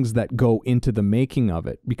the things that go into the making of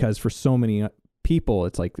it. Because for so many people,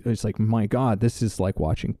 it's like, my God, this is like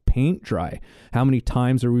watching paint dry. How many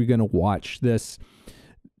times are we going to watch this?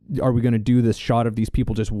 Are we going to do this shot of these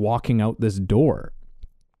people just walking out this door?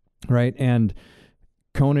 Right. And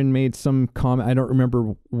Conan made some comment. I don't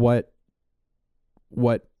remember what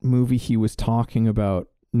movie he was talking about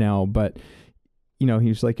now, but he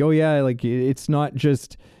was like, oh yeah, like, it's not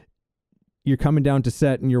just you're coming down to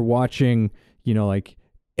set and you're watching, like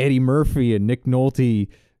Eddie Murphy and Nick Nolte,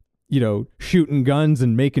 shooting guns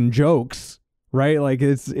and making jokes, right? Like,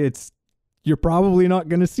 it's you're probably not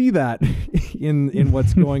going to see that in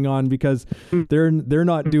what's going on, because they're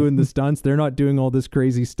not doing the stunts, they're not doing all this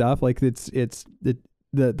crazy stuff. Like, the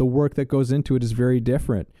work that goes into it is very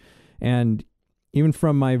different. And even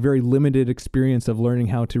from my very limited experience of learning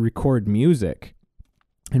how to record music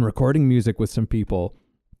and recording music with some people,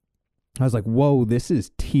 I was like, whoa, this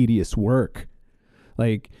is tedious work.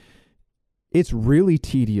 Like, it's really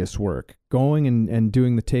tedious work going and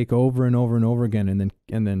doing the take over and over and over again,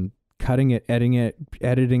 and then cutting it, editing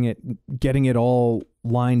it, getting it all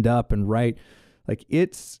lined up and right. Like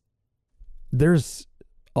there's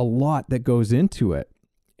a lot that goes into it.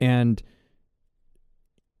 And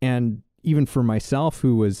even for myself,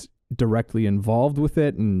 who was directly involved with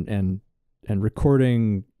it and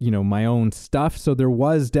recording, my own stuff. So there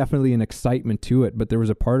was definitely an excitement to it, but there was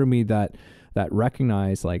a part of me that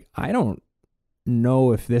recognized, like, I don't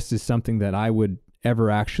know if this is something that I would ever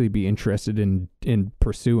actually be interested in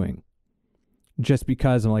pursuing, just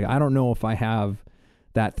because I'm like, I don't know if I have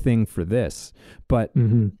that thing for this. But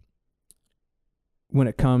when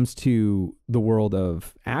it comes to the world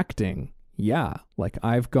of acting, yeah, like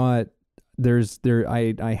I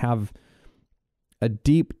have a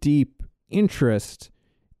deep interest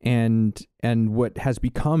and what has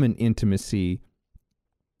become an intimacy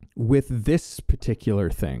with this particular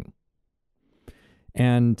thing.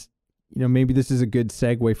 And, maybe this is a good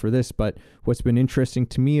segue for this, but what's been interesting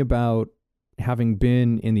to me about having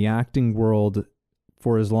been in the acting world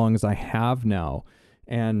for as long as I have now,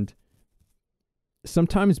 and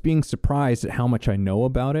sometimes being surprised at how much I know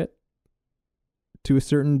about it to a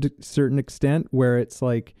certain extent, where it's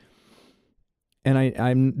like, and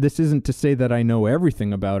I'm this isn't to say that I know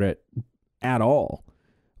everything about it at all,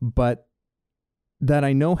 but that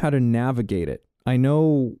I know how to navigate it. I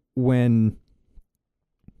know when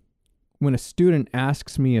a student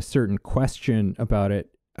asks me a certain question about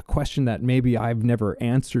it, a question that maybe I've never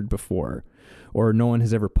answered before or no one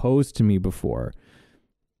has ever posed to me before,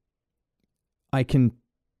 I can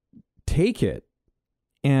take it,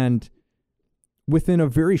 and within a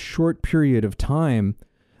very short period of time,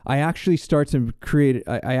 I actually start to create,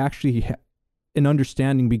 an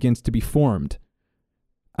understanding begins to be formed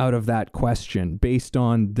out of that question based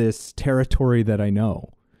on this territory that I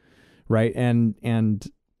know, right? And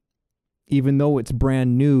even though it's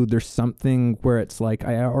brand new, there's something where it's like,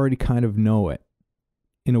 I already kind of know it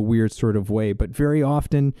in a weird sort of way. But very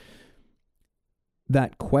often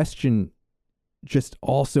that question just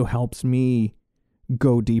also helps me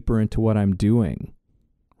go deeper into what I'm doing,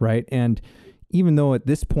 right? And even though at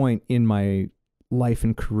this point in my life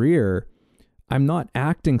and career, I'm not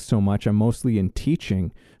acting so much, I'm mostly in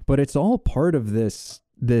teaching, but it's all part of this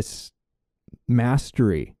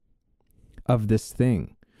mastery of this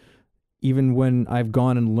thing. Even when I've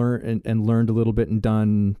gone and learned a little bit and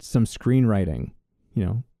done some screenwriting,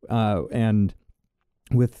 and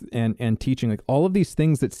teaching, like all of these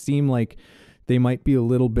things that seem like they might be a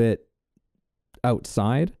little bit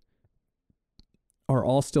outside are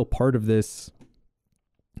all still part of this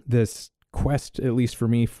quest, at least for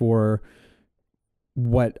me, for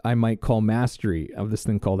what I might call mastery of this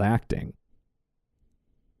thing called acting.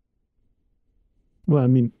 Well, I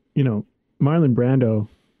mean, Marlon Brando,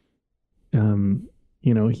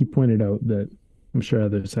 he pointed out that, I'm sure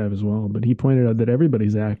others have as well, but he pointed out that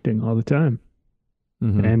everybody's acting all the time.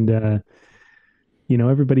 Mm-hmm. And,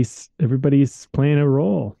 everybody's playing a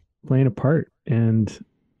role, playing a part. And,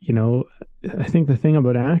 I think the thing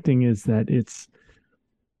about acting is that it's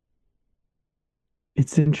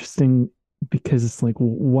interesting because it's like,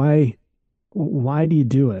 why do you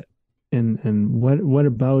do it? And what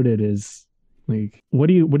about it is like, what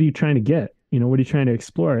are you trying to get? What are you trying to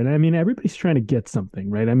explore? And I mean, everybody's trying to get something,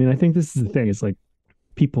 right? I mean, I think this is the thing. It's like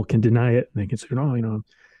people can deny it and they can say, oh,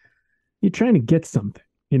 you're trying to get something,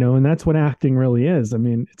 and that's what acting really is. I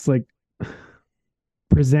mean, it's like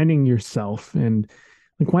presenting yourself, and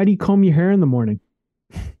like, why do you comb your hair in the morning?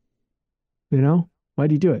 Why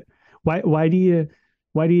do you do it? Why do you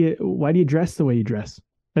dress the way you dress?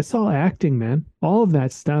 That's all acting, man. All of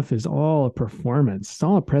that stuff is all a performance. It's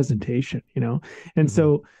all a presentation, And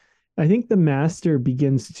so I think the master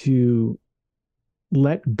begins to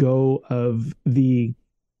let go of the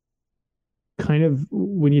kind of,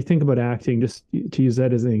 when you think about acting, just to use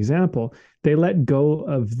that as an example, they let go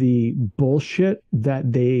of the bullshit that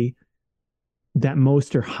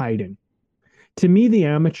most are hiding. To me, the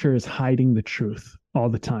amateur is hiding the truth all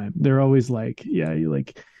the time. They're always like,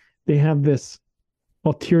 they have this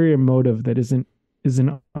ulterior motive that isn't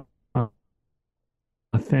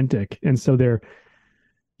authentic. And so they're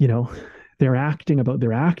acting about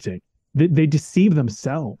their acting. They deceive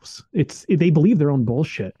themselves. They believe their own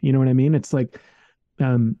bullshit. You know what I mean? It's like,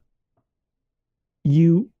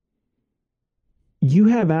 you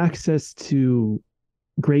have access to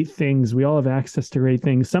great things. We all have access to great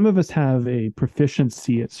things. Some of us have a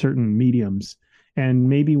proficiency at certain mediums, and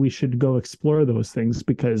maybe we should go explore those things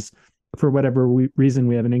because for whatever reason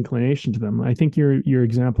we have an inclination to them. I think your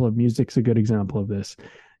example of music's a good example of this.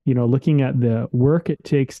 looking at the work it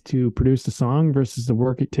takes to produce a song versus the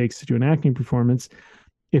work it takes to do an acting performance.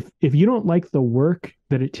 If you don't like the work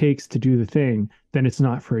that it takes to do the thing, then it's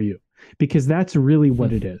not for you, because that's really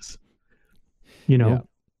what it is. Yeah.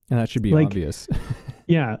 And that should be like, obvious.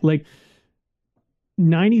 Yeah. Like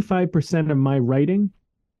 95% of my writing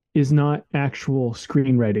is not actual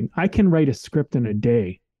screenwriting. I can write a script in a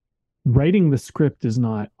day. Writing the script is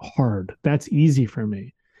not hard. That's easy for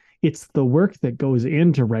me. It's the work that goes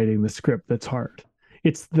into writing the script that's hard.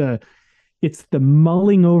 It's the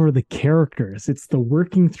mulling over the characters. It's the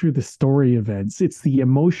working through the story events. It's the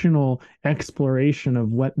emotional exploration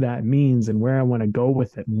of what that means and where I want to go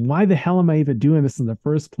with it. And why the hell am I even doing this in the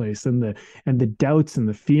first place? And the doubts and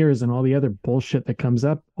the fears and all the other bullshit that comes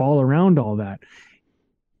up all around all that.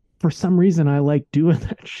 For some reason, I like doing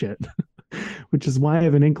that shit, which is why I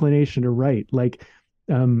have an inclination to write.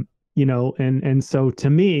 And so to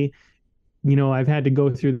me, I've had to go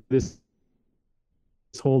through this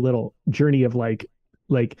whole little journey of like,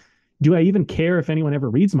 do I even care if anyone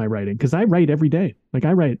ever reads my writing? Because I write every day. Like,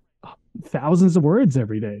 I write thousands of words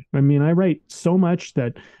every day. I mean, I write so much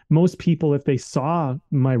that most people, if they saw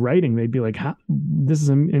my writing, they'd be like, this is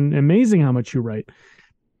amazing how much you write.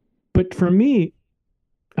 But for me,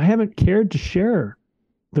 I haven't cared to share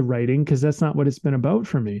the writing because that's not what it's been about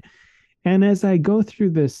for me. And as I go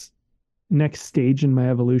through this next stage in my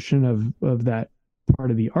evolution of that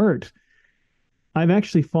part of the art, I've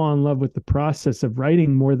actually fallen in love with the process of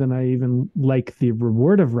writing more than I even like the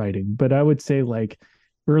reward of writing. But I would say, like,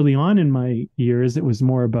 early on in my years, it was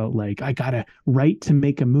more about like, I gotta write to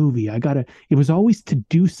make a movie. It was always to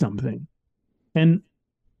do something. And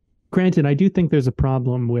granted, I do think there's a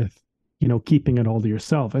problem with, keeping it all to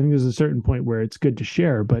yourself. I think there's a certain point where it's good to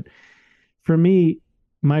share. But for me,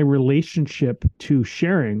 my relationship to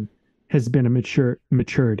sharing has been a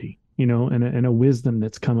maturity, and a wisdom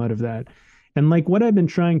that's come out of that. And like what I've been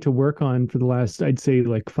trying to work on for the last, I'd say,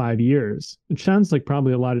 like 5 years, it sounds like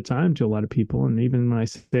probably a lot of time to a lot of people. And even when I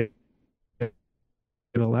say it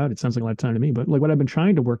aloud, it sounds like a lot of time to me. But like what I've been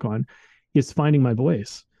trying to work on is finding my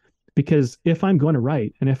voice. Because if I'm going to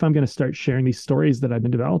write and if I'm going to start sharing these stories that I've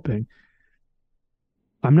been developing,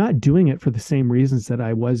 I'm not doing it for the same reasons that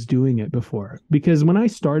I was doing it before. Because when I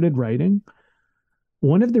started writing,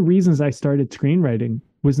 one of the reasons I started screenwriting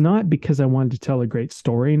was not because I wanted to tell a great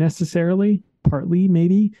story necessarily, partly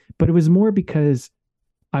maybe, but it was more because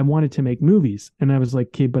I wanted to make movies. And I was like,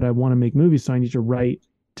 okay, but I want to make movies, so I need to write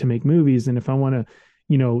to make movies. And if I want to,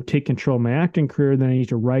 take control of my acting career, then I need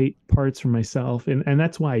to write parts for myself. And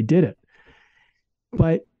that's why I did it.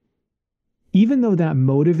 But even though that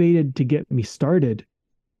motivated to get me started,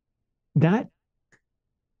 that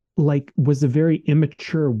like was a very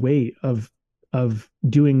immature way of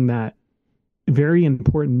doing that very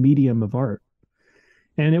important medium of art.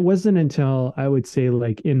 And it wasn't until I would say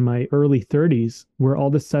like in my early 30s where all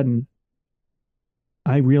of a sudden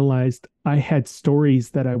I realized I had stories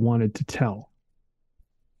that I wanted to tell.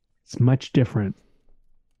 It's much different.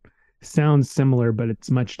 Sounds similar, but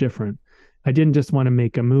it's much different. I didn't just want to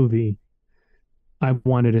make a movie. I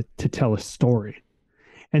wanted it to tell a story.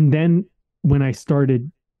 And then when I started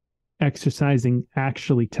exercising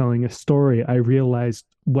actually telling a story, I realized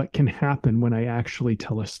what can happen when I actually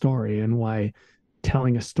tell a story and why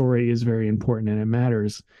telling a story is very important and it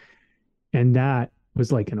matters. And that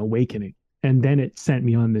was like an awakening. And then it sent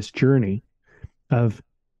me on this journey of,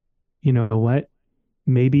 you know what,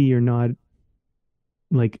 maybe you're not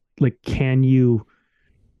like can you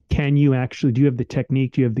actually, do you have the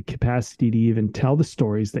technique, do you have the capacity to even tell the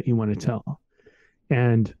stories that you want to tell?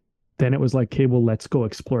 And then it was like, okay, well, let's go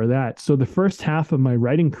explore that. So the first half of my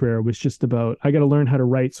writing career was just about, I got to learn how to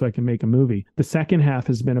write so I can make a movie. The second half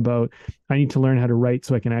has been about, I need to learn how to write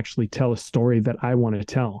so I can actually tell a story that I want to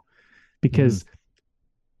tell. Because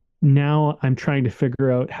now I'm trying to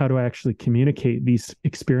figure out how to actually communicate these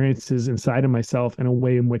experiences inside of myself in a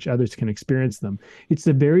way in which others can experience them. It's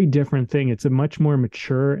a very different thing. It's a much more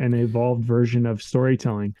mature and evolved version of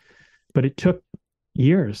storytelling, but it took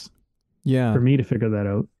years for me to figure that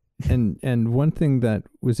out. And one thing that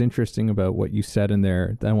was interesting about what you said in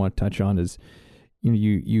there that I want to touch on is,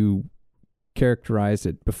 you characterized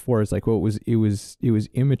it before as like, well, it was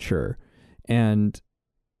immature. And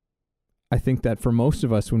I think that for most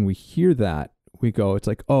of us, when we hear that, we go, it's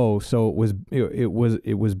like, oh, so it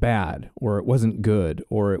was bad, or it wasn't good,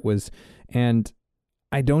 or it was, and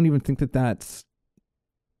I don't even think that's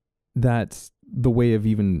the way of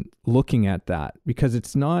even looking at that, because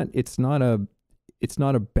it's not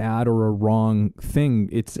a bad or a wrong thing.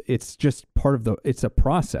 It's just part of it's a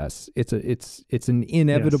process. It's an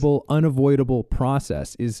inevitable, unavoidable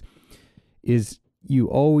process is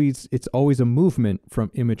it's always a movement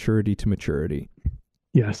from immaturity to maturity.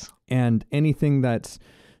 Yes. And anything that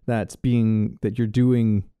you're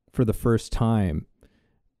doing for the first time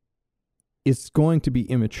is going to be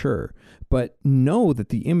immature, but know that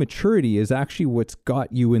the immaturity is actually what's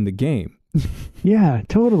got you in the game. Yeah,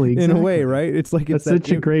 totally. Exactly. In a way, right? It's like, that's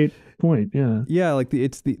such a great point. Yeah. Yeah. Like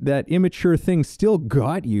that immature thing still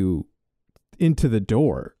got you into the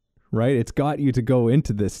door, right? It's got you to go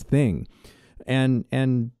into this thing. And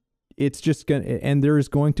it's just and there is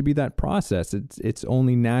going to be that process. It's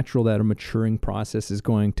only natural that a maturing process is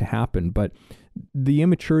going to happen, but the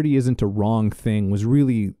immaturity isn't a wrong thing, was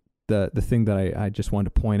really the thing that I just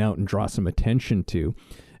wanted to point out and draw some attention to.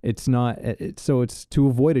 It's not, so it's to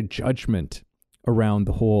avoid a judgment around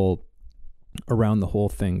the whole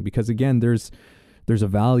thing, because again, there's a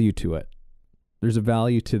value to it. There's a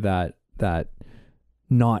value to that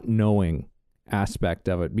not knowing aspect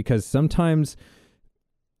of it, because sometimes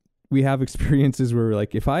we have experiences where we're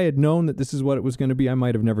like, if I had known that this is what it was going to be, I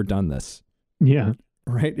might have never done this. Yeah.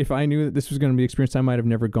 Right? If I knew that this was going to be experienced, I might have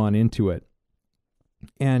never gone into it.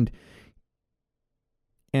 And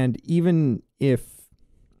even if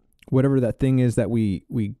whatever that thing is that we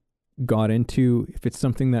got into, if it's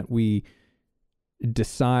something that we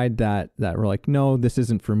decide that we're like, no, this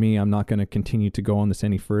isn't for me, I'm not going to continue to go on this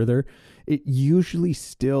any further, it usually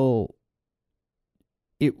still,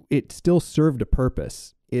 it still served a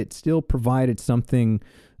purpose. It still provided something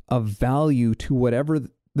of value to whatever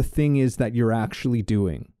the thing is that you're actually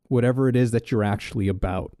doing, whatever it is that you're actually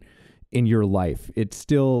about in your life. It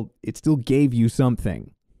still gave you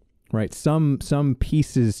something, right? Some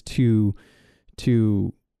pieces to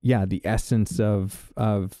the essence of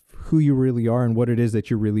who you really are and what it is that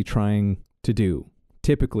you're really trying to do.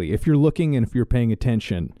 Typically, if you're looking and if you're paying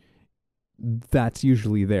attention, that's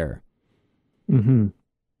usually there. Mm-hmm.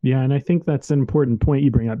 Yeah, and I think that's an important point you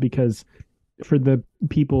bring up, because for the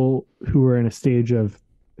people who are in a stage of,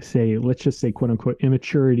 say, let's just say, quote unquote,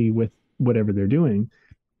 immaturity with whatever they're doing,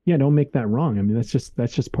 yeah, don't make that wrong. I mean, that's just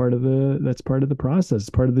part of the process,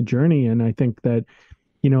 part of the journey. And I think that,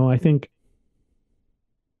 I think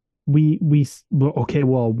okay,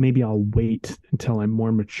 well, maybe I'll wait until I'm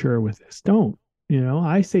more mature with this. Don't,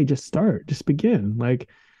 I say just start, just begin.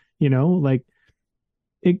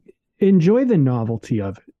 Enjoy the novelty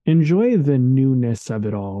of it. Enjoy the newness of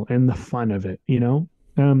it all and the fun of it,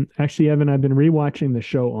 Actually, Evan, I've been rewatching the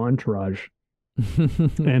show Entourage.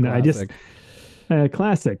 And I just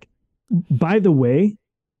classic. By the way,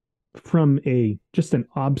 from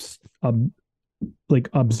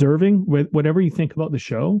observing, with whatever you think about the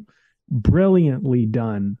show, brilliantly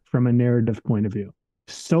done from a narrative point of view.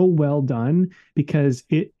 So well done, because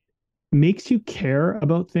it makes you care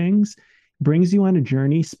about things, brings you on a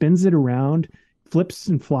journey, spins it around, flips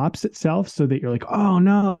and flops itself so that you're like, oh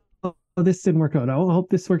no, this didn't work out. I hope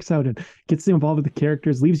this works out, and gets you involved with the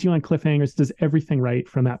characters, leaves you on cliffhangers, does everything right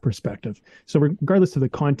from that perspective. So regardless of the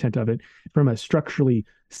content of it, from a structurally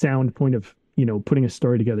sound point of, putting a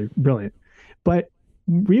story together, brilliant. But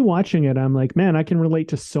rewatching it, I'm like, man, I can relate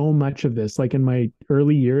to so much of this, like in my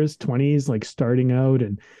early years, 20s, like starting out,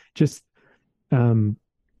 and just,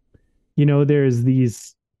 there's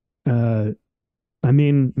these, I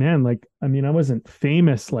wasn't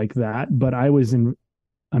famous like that, but I was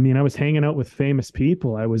hanging out with famous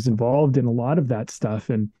people. I was involved in a lot of that stuff,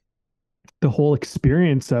 and the whole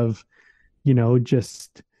experience of,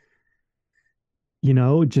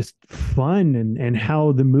 just fun and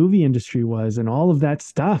how the movie industry was and all of that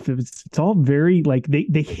stuff. It's all very, like,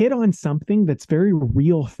 they hit on something that's very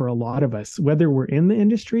real for a lot of us, whether we're in the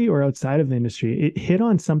industry or outside of the industry. It hit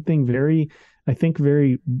on something very, I think,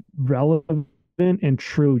 very relevant and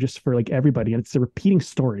true just for like everybody. And it's a repeating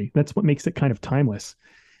story. That's what makes it kind of timeless.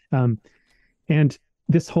 And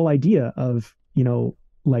this whole idea of,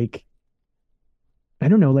 like, I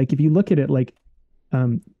don't know, like if you look at it, like,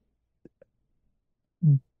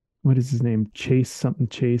 what is his name? Chase.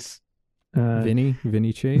 Vinny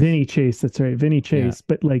Chase. Vinny Chase. That's right. Vinny Chase. Yeah.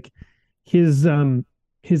 But like his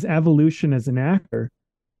evolution as an actor,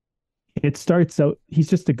 it starts out, he's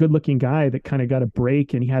just a good looking guy that kind of got a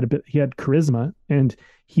break, and he had charisma, and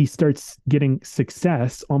he starts getting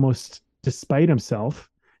success almost despite himself.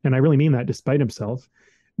 And I really mean that, despite himself.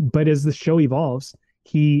 But as the show evolves,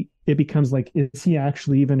 it becomes like, is he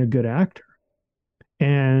actually even a good actor?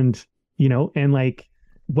 And, and like,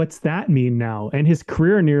 what's that mean now? And his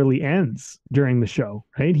career nearly ends during the show,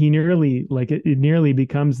 right? He nearly, like, it nearly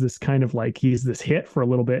becomes this kind of like, he's this hit for a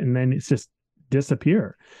little bit, and then it's just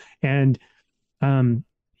disappear. And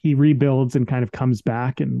he rebuilds and kind of comes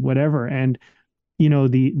back and whatever. And,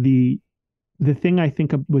 the the thing I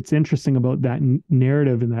think of what's interesting about that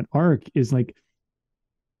narrative and that arc is like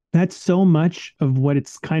that's so much of what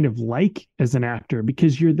it's kind of like as an actor,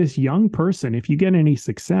 because you're this young person. If you get any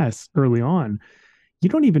success early on, you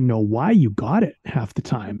don't even know why you got it half the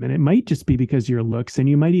time. And it might just be because of your looks, and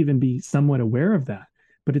you might even be somewhat aware of that.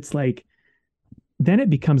 But it's like, then it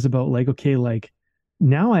becomes about like, okay, like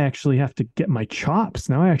now I actually have to get my chops.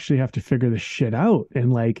 Now I actually have to figure this shit out.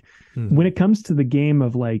 And like when it comes to the game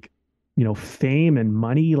of like, fame and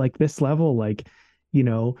money, like this level, like,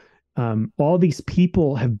 all these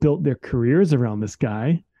people have built their careers around this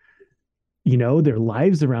guy, their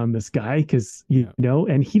lives around this guy, because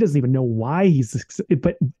and he doesn't even know why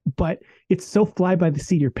but it's so fly by the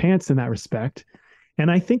seat of your pants in that respect.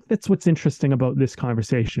 And I think that's what's interesting about this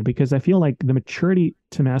conversation, because I feel like the maturity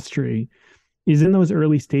to mastery is in those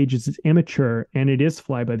early stages. It's immature, and it is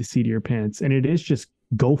fly by the seat of your pants, and it is just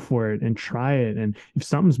go for it and try it, and if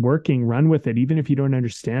something's working, run with it, even if you don't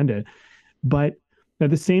understand it. But at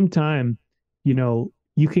the same time, you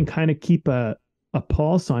can kind of keep a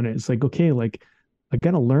pulse on it. It's like, okay, like I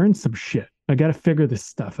got to learn some shit. I got to figure this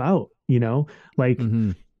stuff out, like,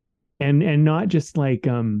 and not just like,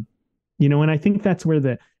 and I think that's where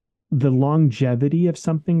the longevity of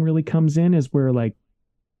something really comes in, is where like,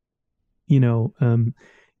 you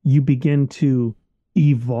begin to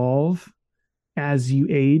evolve as you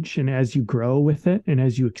age and as you grow with it and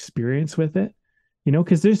as you experience with it,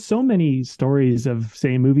 because there's so many stories of,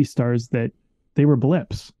 say, movie stars that they were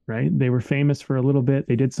blips, right? They were famous for a little bit,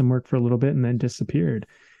 they did some work for a little bit and then disappeared.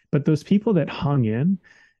 But those people that hung in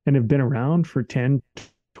and have been around for 10,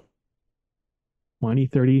 20,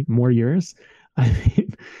 30 more years, I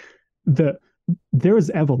mean, there is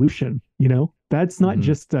evolution, that's not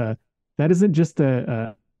just that isn't just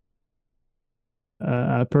a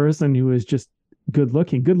person who is just good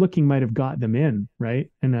looking might have got them in,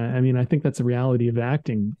 right? And I mean, I think that's a reality of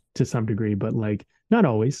acting to some degree, but like not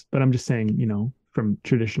always. But I'm just saying, from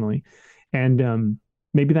traditionally, and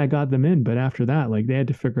maybe that got them in, but after that, like they had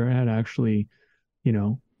to figure out how to actually,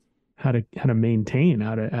 how to maintain,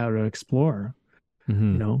 how to explore.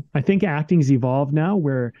 I think acting's evolved now,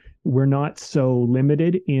 where we're not so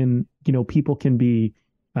limited in, people can be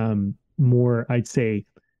more, I'd say,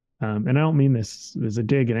 and I don't mean this as a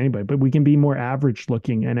dig at anybody, but we can be more average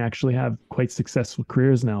looking and actually have quite successful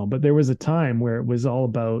careers now. But there was a time where it was all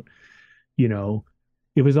about, there's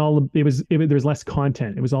less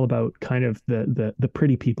content. It was all about kind of the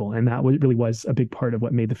pretty people. And that really was a big part of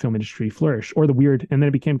what made the film industry flourish, or the weird. And then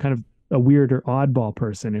it became kind of a weird or oddball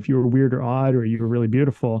person. If you were weird or odd, or you were really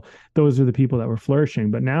beautiful, those are the people that were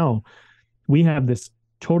flourishing. But now we have this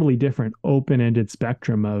totally different open-ended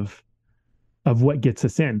spectrum of what gets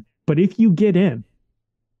us in. But if you get in,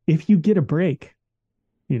 if you get a break,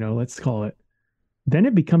 let's call it, then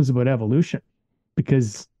it becomes about evolution,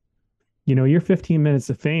 because, your 15 minutes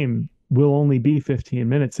of fame will only be 15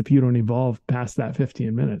 minutes if you don't evolve past that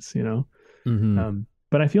 15 minutes,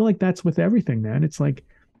 but I feel like that's with everything, man. It's like,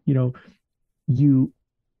 you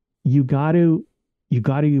got to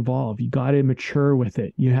evolve. You got to mature with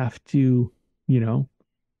it. You have to,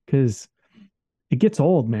 because it gets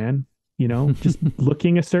old, man. Just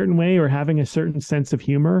looking a certain way or having a certain sense of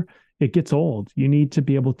humor, it gets old. You need to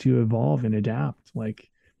be able to evolve and adapt. Like,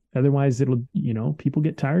 otherwise it'll, people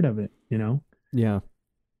get tired of it, Yeah.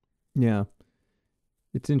 Yeah.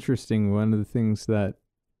 It's interesting. One of the things that,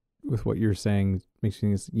 with what you're saying, makes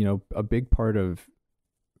me think is, a big part of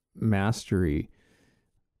mastery,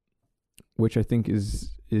 which I think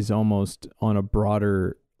is almost on a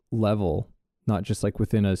broader level, not just like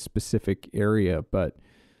within a specific area, but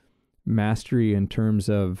mastery in terms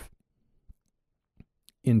of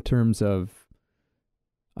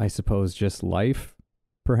I suppose just life,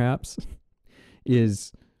 perhaps,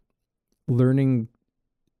 is bringing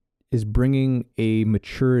a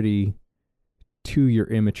maturity to your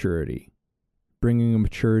immaturity, bringing a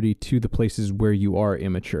maturity to the places where you are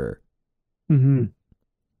immature.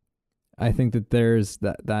 I think that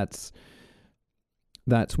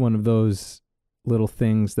that's one of those little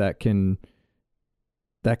things that can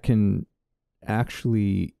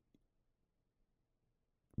actually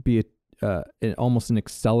be almost an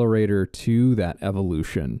accelerator to that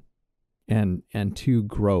evolution and to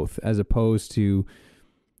growth, as opposed to,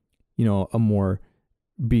 a more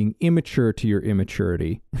being immature to your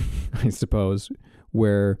immaturity, I suppose,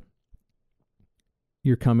 where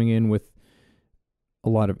you're coming in with a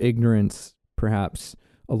lot of ignorance, perhaps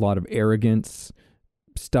a lot of arrogance,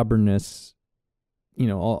 stubbornness, a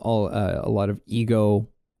lot of ego,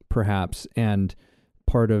 perhaps. And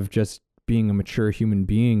part of just being a mature human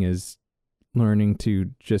being is learning to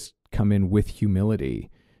just come in with humility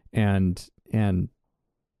and and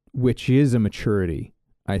which is a maturity,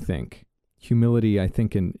 I think. Humility, I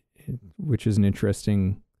think, which is an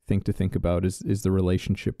interesting thing to think about, is the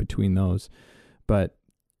relationship between those. But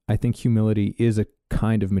I think humility is a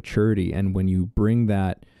kind of maturity, and when you bring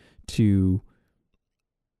that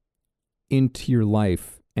into your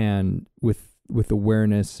life, and with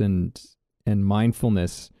awareness and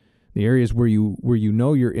mindfulness, the areas where you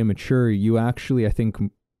know you're immature, you actually, I think,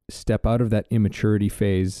 step out of that immaturity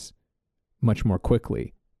phase much more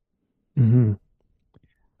quickly. Mm-hmm.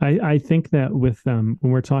 I think that with when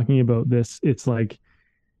we're talking about this, it's like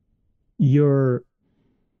your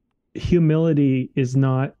humility is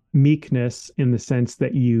not meekness in the sense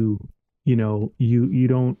that you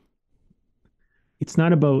don't, it's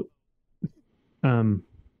not about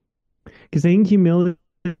because I think humility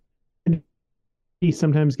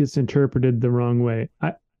sometimes gets interpreted the wrong way.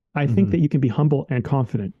 I think that you can be humble and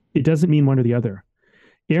confident. It doesn't mean one or the other.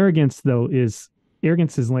 Arrogance, though,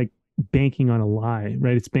 arrogance is like banking on a lie,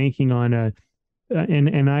 right? It's banking on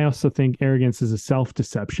and I also think arrogance is a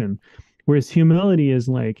self-deception, whereas humility is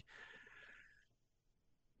like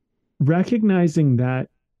recognizing that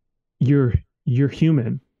you're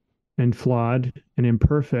human and flawed and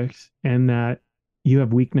imperfect, and that you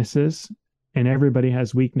have weaknesses, and everybody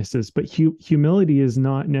has weaknesses. But humility is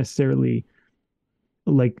not necessarily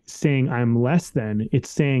like saying I'm less than, it's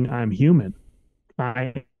saying I'm human.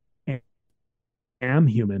 I am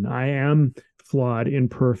human. I am flawed,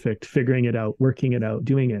 imperfect, figuring it out, working it out,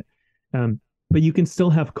 doing it. But you can still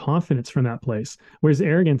have confidence from that place. Whereas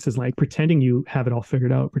arrogance is like pretending you have it all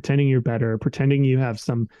figured out, pretending you're better, pretending you have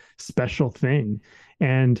some special thing.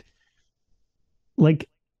 And like,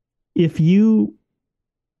 if you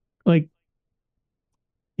like,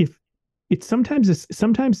 if it's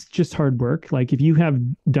sometimes just hard work. Like if you have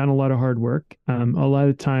done a lot of hard work, a lot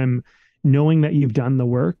of time knowing that you've done the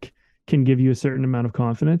work can give you a certain amount of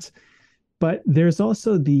confidence. But there's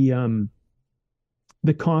also the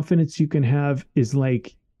confidence you can have is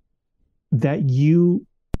like that you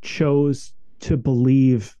chose to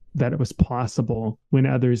believe that it was possible when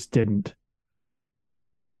others didn't.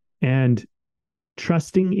 And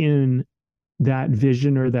trusting in that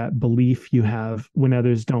vision or that belief you have when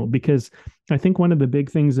others don't. Because I think one of the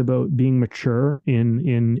big things about being mature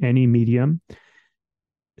in any medium,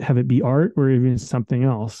 have it be art or even something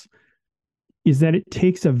else, is that it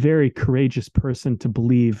takes a very courageous person to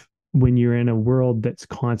believe when you're in a world that's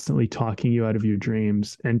constantly talking you out of your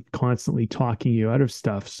dreams and constantly talking you out of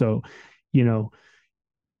stuff. So, you know,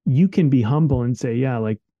 you can be humble and say, yeah,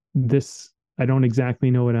 like this, I don't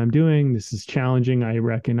exactly know what I'm doing. This is challenging. I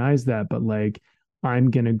recognize that, but like,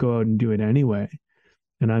 I'm going to go out and do it anyway.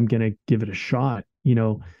 And I'm going to give it a shot,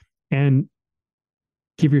 and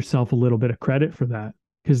give yourself a little bit of credit for that,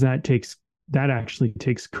 because that actually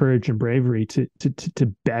takes courage and bravery to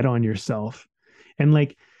bet on yourself, and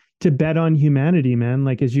like to bet on humanity, man.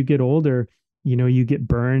 Like as you get older, you get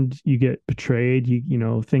burned, you get betrayed,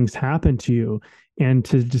 things happen to you, and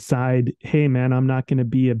to decide, hey man, I'm not going to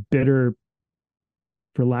be a bitter,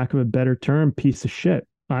 for lack of a better term, piece of shit.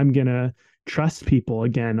 I'm going to trust people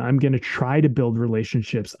again. I'm going to try to build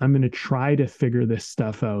relationships. I'm going to try to figure this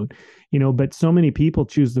stuff out, but so many people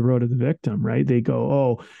choose the road of the victim, right? They go,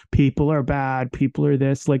 oh, people are bad. People are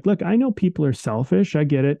this. Like, look, I know people are selfish. I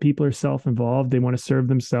get it. People are self-involved. They want to serve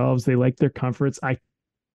themselves. They like their comforts. I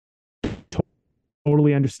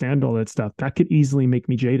totally understand all that stuff. That could easily make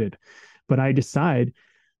me jaded. But I decide,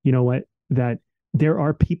 you know what, that there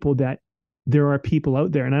are people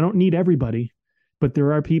out there, and I don't need everybody, but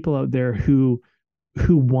there are people out there who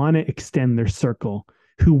want to extend their circle,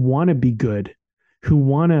 who want to be good, who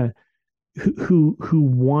want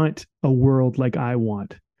a world like I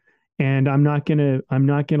want. And I'm not gonna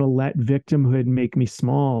let victimhood make me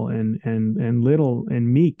small and little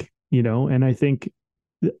and meek, And I think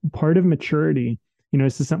part of maturity,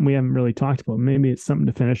 this is something we haven't really talked about. Maybe it's something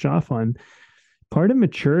to finish off on. Part of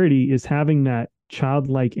maturity is having that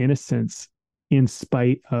childlike innocence in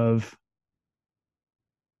spite of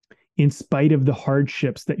the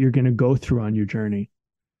hardships that you're going to go through on your journey.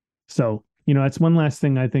 So, that's one last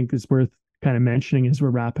thing I think is worth kind of mentioning as we're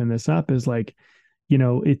wrapping this up, is like,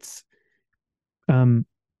 it's,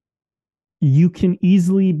 you can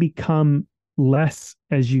easily become less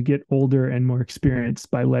as you get older and more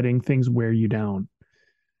experienced by letting things wear you down,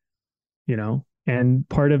 and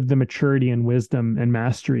part of the maturity and wisdom and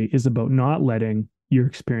mastery is about not letting your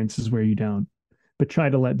experiences wear you down, but try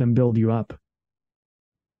to let them build you up.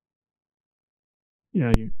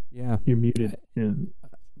 You're muted. Yeah.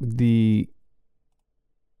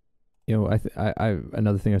 I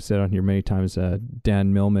another thing I've said on here many times,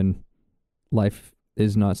 Dan Millman, life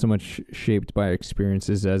is not so much shaped by our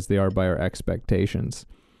experiences as they are by our expectations.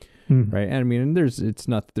 Right. And I mean, there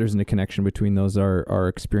isn't a connection between those. Our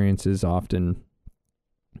experiences are often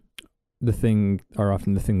the thing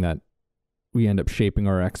that we end up shaping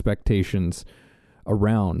our expectations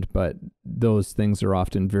around, but those things are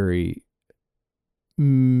often very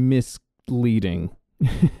misleading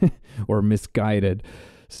or misguided.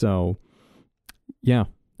 So yeah,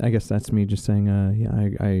 I guess that's me just saying,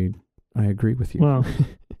 I agree with you. Well,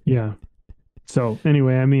 yeah. So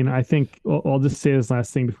anyway, I mean, I think I'll just say this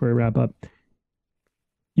last thing before I wrap up.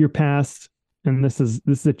 Your past, and this is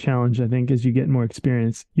a challenge, I think, as you get more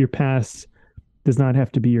experience, your past does not have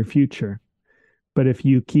to be your future. But if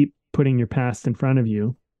you keep putting your past in front of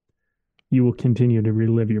you, you will continue to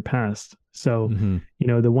relive your past. So,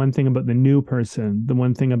 the one thing about the new person, the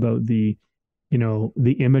one thing about the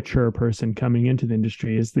immature person coming into the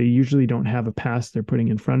industry is they usually don't have a past they're putting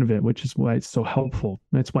in front of it, which is why it's so helpful.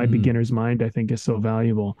 That's why beginner's mind, I think, is so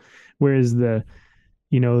valuable. Whereas the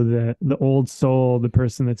old soul, the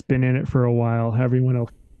person that's been in it for a while, whatever you want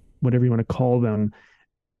to call them,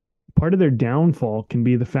 part of their downfall can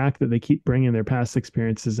be the fact that they keep bringing their past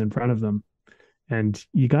experiences in front of them. And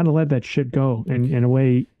you got to let that shit go. And in a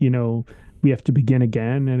way, we have to begin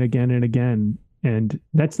again and again and again. And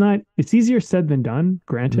it's easier said than done,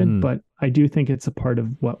 granted, but I do think it's a part of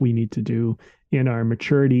what we need to do in our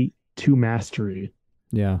maturity to mastery.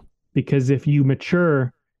 Yeah. Because if you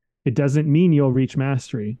mature, it doesn't mean you'll reach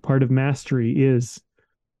mastery. Part of mastery is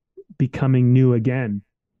becoming new again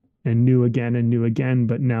and new again and new again,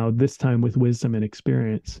 but now this time with wisdom and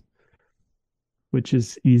experience, which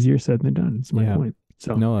is easier said than done. It's my point.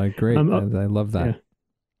 So no, I agree. I love that.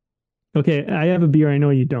 Yeah. Okay. I have a beer. I know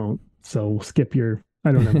you don't. So we'll skip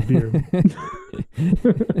I don't have a beer.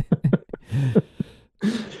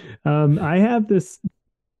 I have this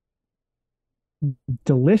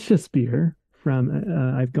delicious beer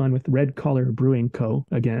from, I've gone with Red Collar Brewing Co.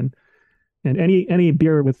 again. And any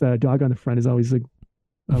beer with a dog on the front is always I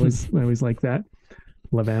always like that.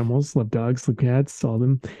 Love animals, love dogs, love cats, all of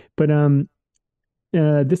them. But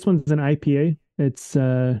this one's an IPA. It's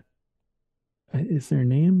is there a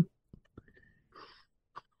name?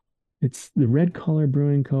 It's the Red Collar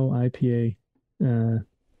Brewing Co. IPA.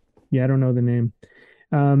 Yeah, I don't know the name.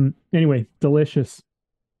 Anyway, delicious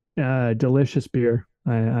beer.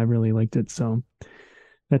 I really liked it. So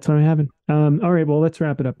that's what I'm having. All right, well, let's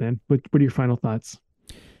wrap it up, man. What are your final thoughts?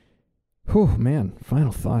 Oh man,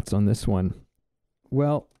 final thoughts on this one.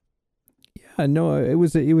 Well, yeah, no, it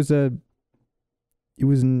was an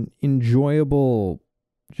enjoyable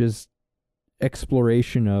just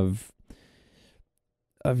exploration of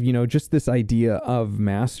just this idea of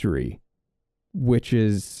mastery, which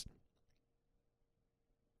is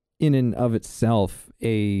in and of itself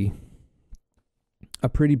a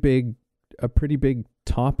pretty big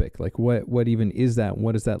topic. Like what even is that?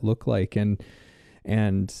 What does that look like? And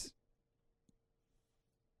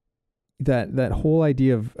that whole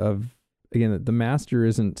idea of again, that the master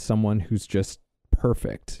isn't someone who's just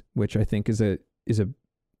perfect, which I think is a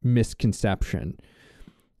misconception.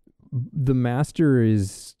 The master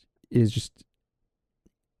is just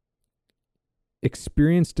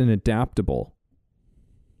experienced and adaptable,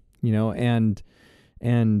 and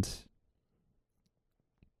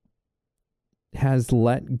has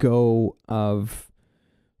let go of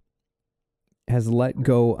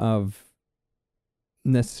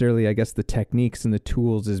necessarily, I guess, the techniques and the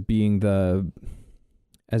tools as being the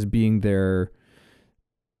thing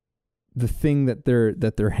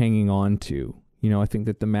that they're hanging on to. I think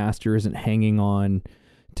that the master isn't hanging on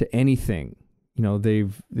to anything.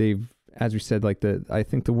 They've, as we said, I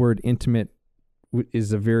think the word intimate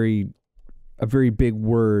is a very big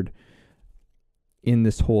word in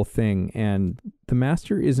this whole thing. And the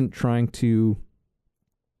master isn't trying to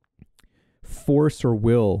force or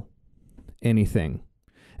will anything.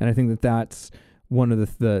 And I think that that's one of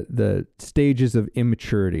the stages of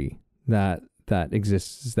immaturity that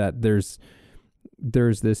exists, is that there's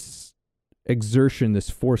this exertion, this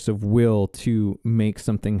force of will to make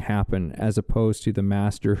something happen, as opposed to the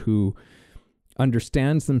master who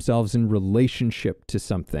understands themselves in relationship to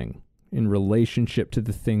something, in relationship to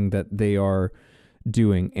the thing that they are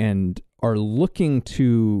doing, and are looking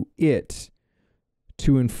to it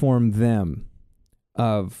to inform them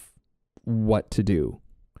of what to do.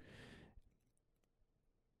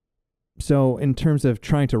 So in terms of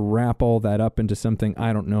trying to wrap all that up into something,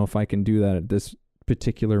 I don't know if I can do that at this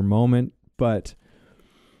particular moment, but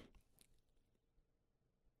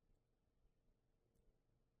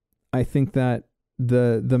I think that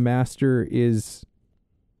the master is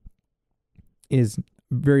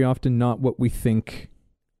very often not what we think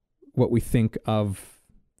of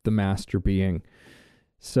the master being.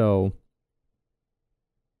 So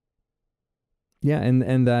yeah,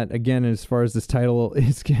 and that again, as far as this title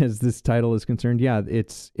is concerned, yeah,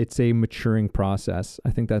 it's a maturing process. I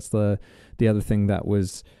think that's the other thing that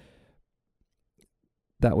was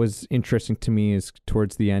interesting to me is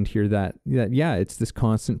towards the end here that yeah, it's this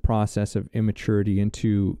constant process of immaturity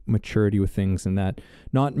into maturity with things, and that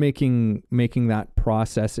not making that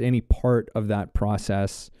process, any part of that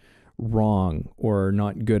process, wrong or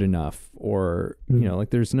not good enough, or like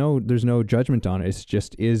there's no judgment on it. It's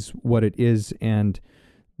just is what it is, and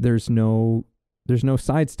there's no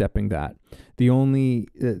sidestepping that. The only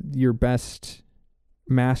your best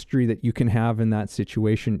mastery that you can have in that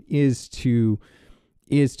situation is to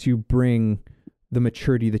bring the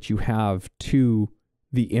maturity that you have to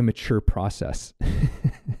the immature process.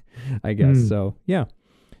 I guess. So yeah,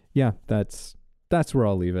 that's where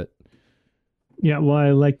I'll leave it. Yeah, well, I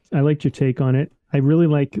liked your take on it. I really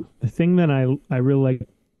like the thing that I really like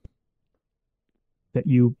that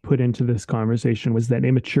you put into this conversation was that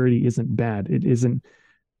immaturity isn't bad. It isn't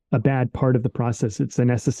a bad part of the process. It's a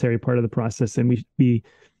necessary part of the process, and we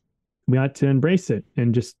ought to embrace it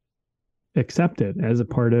and just accept it as a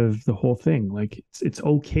part of the whole thing. Like it's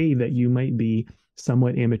okay that you might be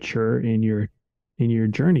somewhat immature in your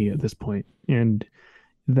journey at this point, and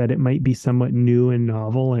that it might be somewhat new and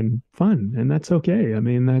novel and fun, and that's okay. I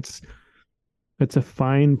mean, that's a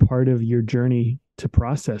fine part of your journey to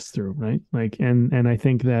process through, right? Like, and I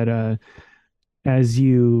think that as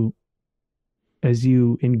you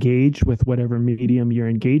engage with whatever medium you're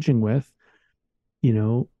engaging with,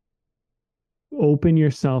 open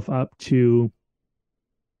yourself up to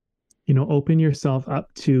evolving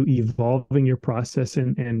your process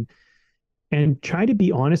and try to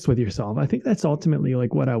be honest with yourself. I think that's ultimately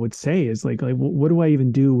like what I would say is like what do I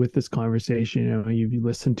even do with this conversation? You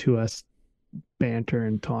listen to us banter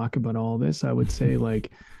and talk about all this. I would say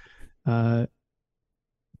like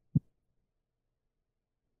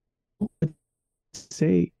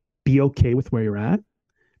say be okay with where you're at,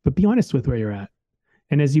 but be honest with where you're at.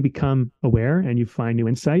 And as you become aware and you find new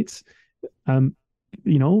insights,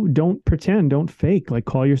 don't pretend, don't fake, like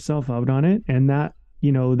call yourself out on it. And that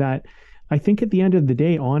I think at the end of the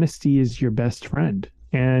day, honesty is your best friend,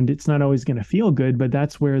 and it's not always going to feel good, but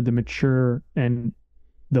that's where the mature and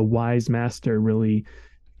the wise master really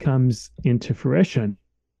comes into fruition,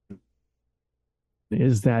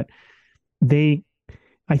 is that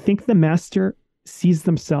I think the master sees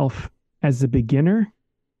themselves as a beginner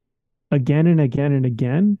again and again and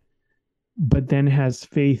again, but then has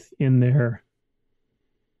faith in their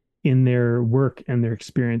work and their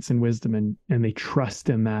experience and wisdom, and they trust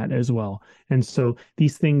in that as well. And so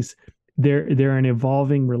these things, they're an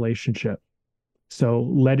evolving relationship. So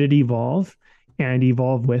let it evolve and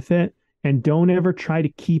evolve with it, and don't ever try to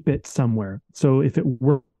keep it somewhere. So if it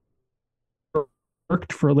worked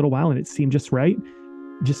for a little while and it seemed just right,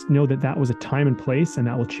 just know that was a time and place, and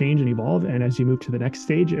that will change and evolve. And as you move to the next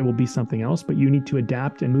stage, it will be something else, but you need to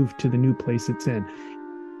adapt and move to the new place it's in.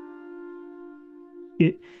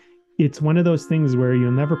 It's one of those things where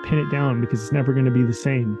you'll never pin it down because it's never going to be the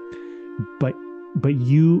same. But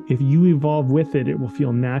if you evolve with it, it will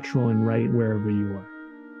feel natural and right wherever you are.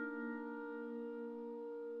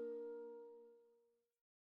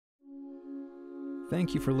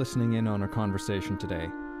 Thank you for listening in on our conversation today.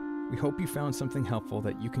 We hope you found something helpful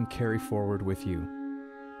that you can carry forward with you.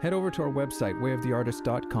 Head over to our website,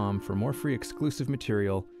 wayoftheartist.com, for more free exclusive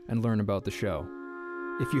material and learn about the show.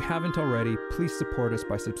 If you haven't already, please support us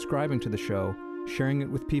by subscribing to the show, sharing it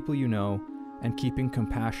with people you know, and keeping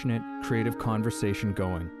compassionate, creative conversation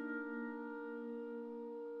going.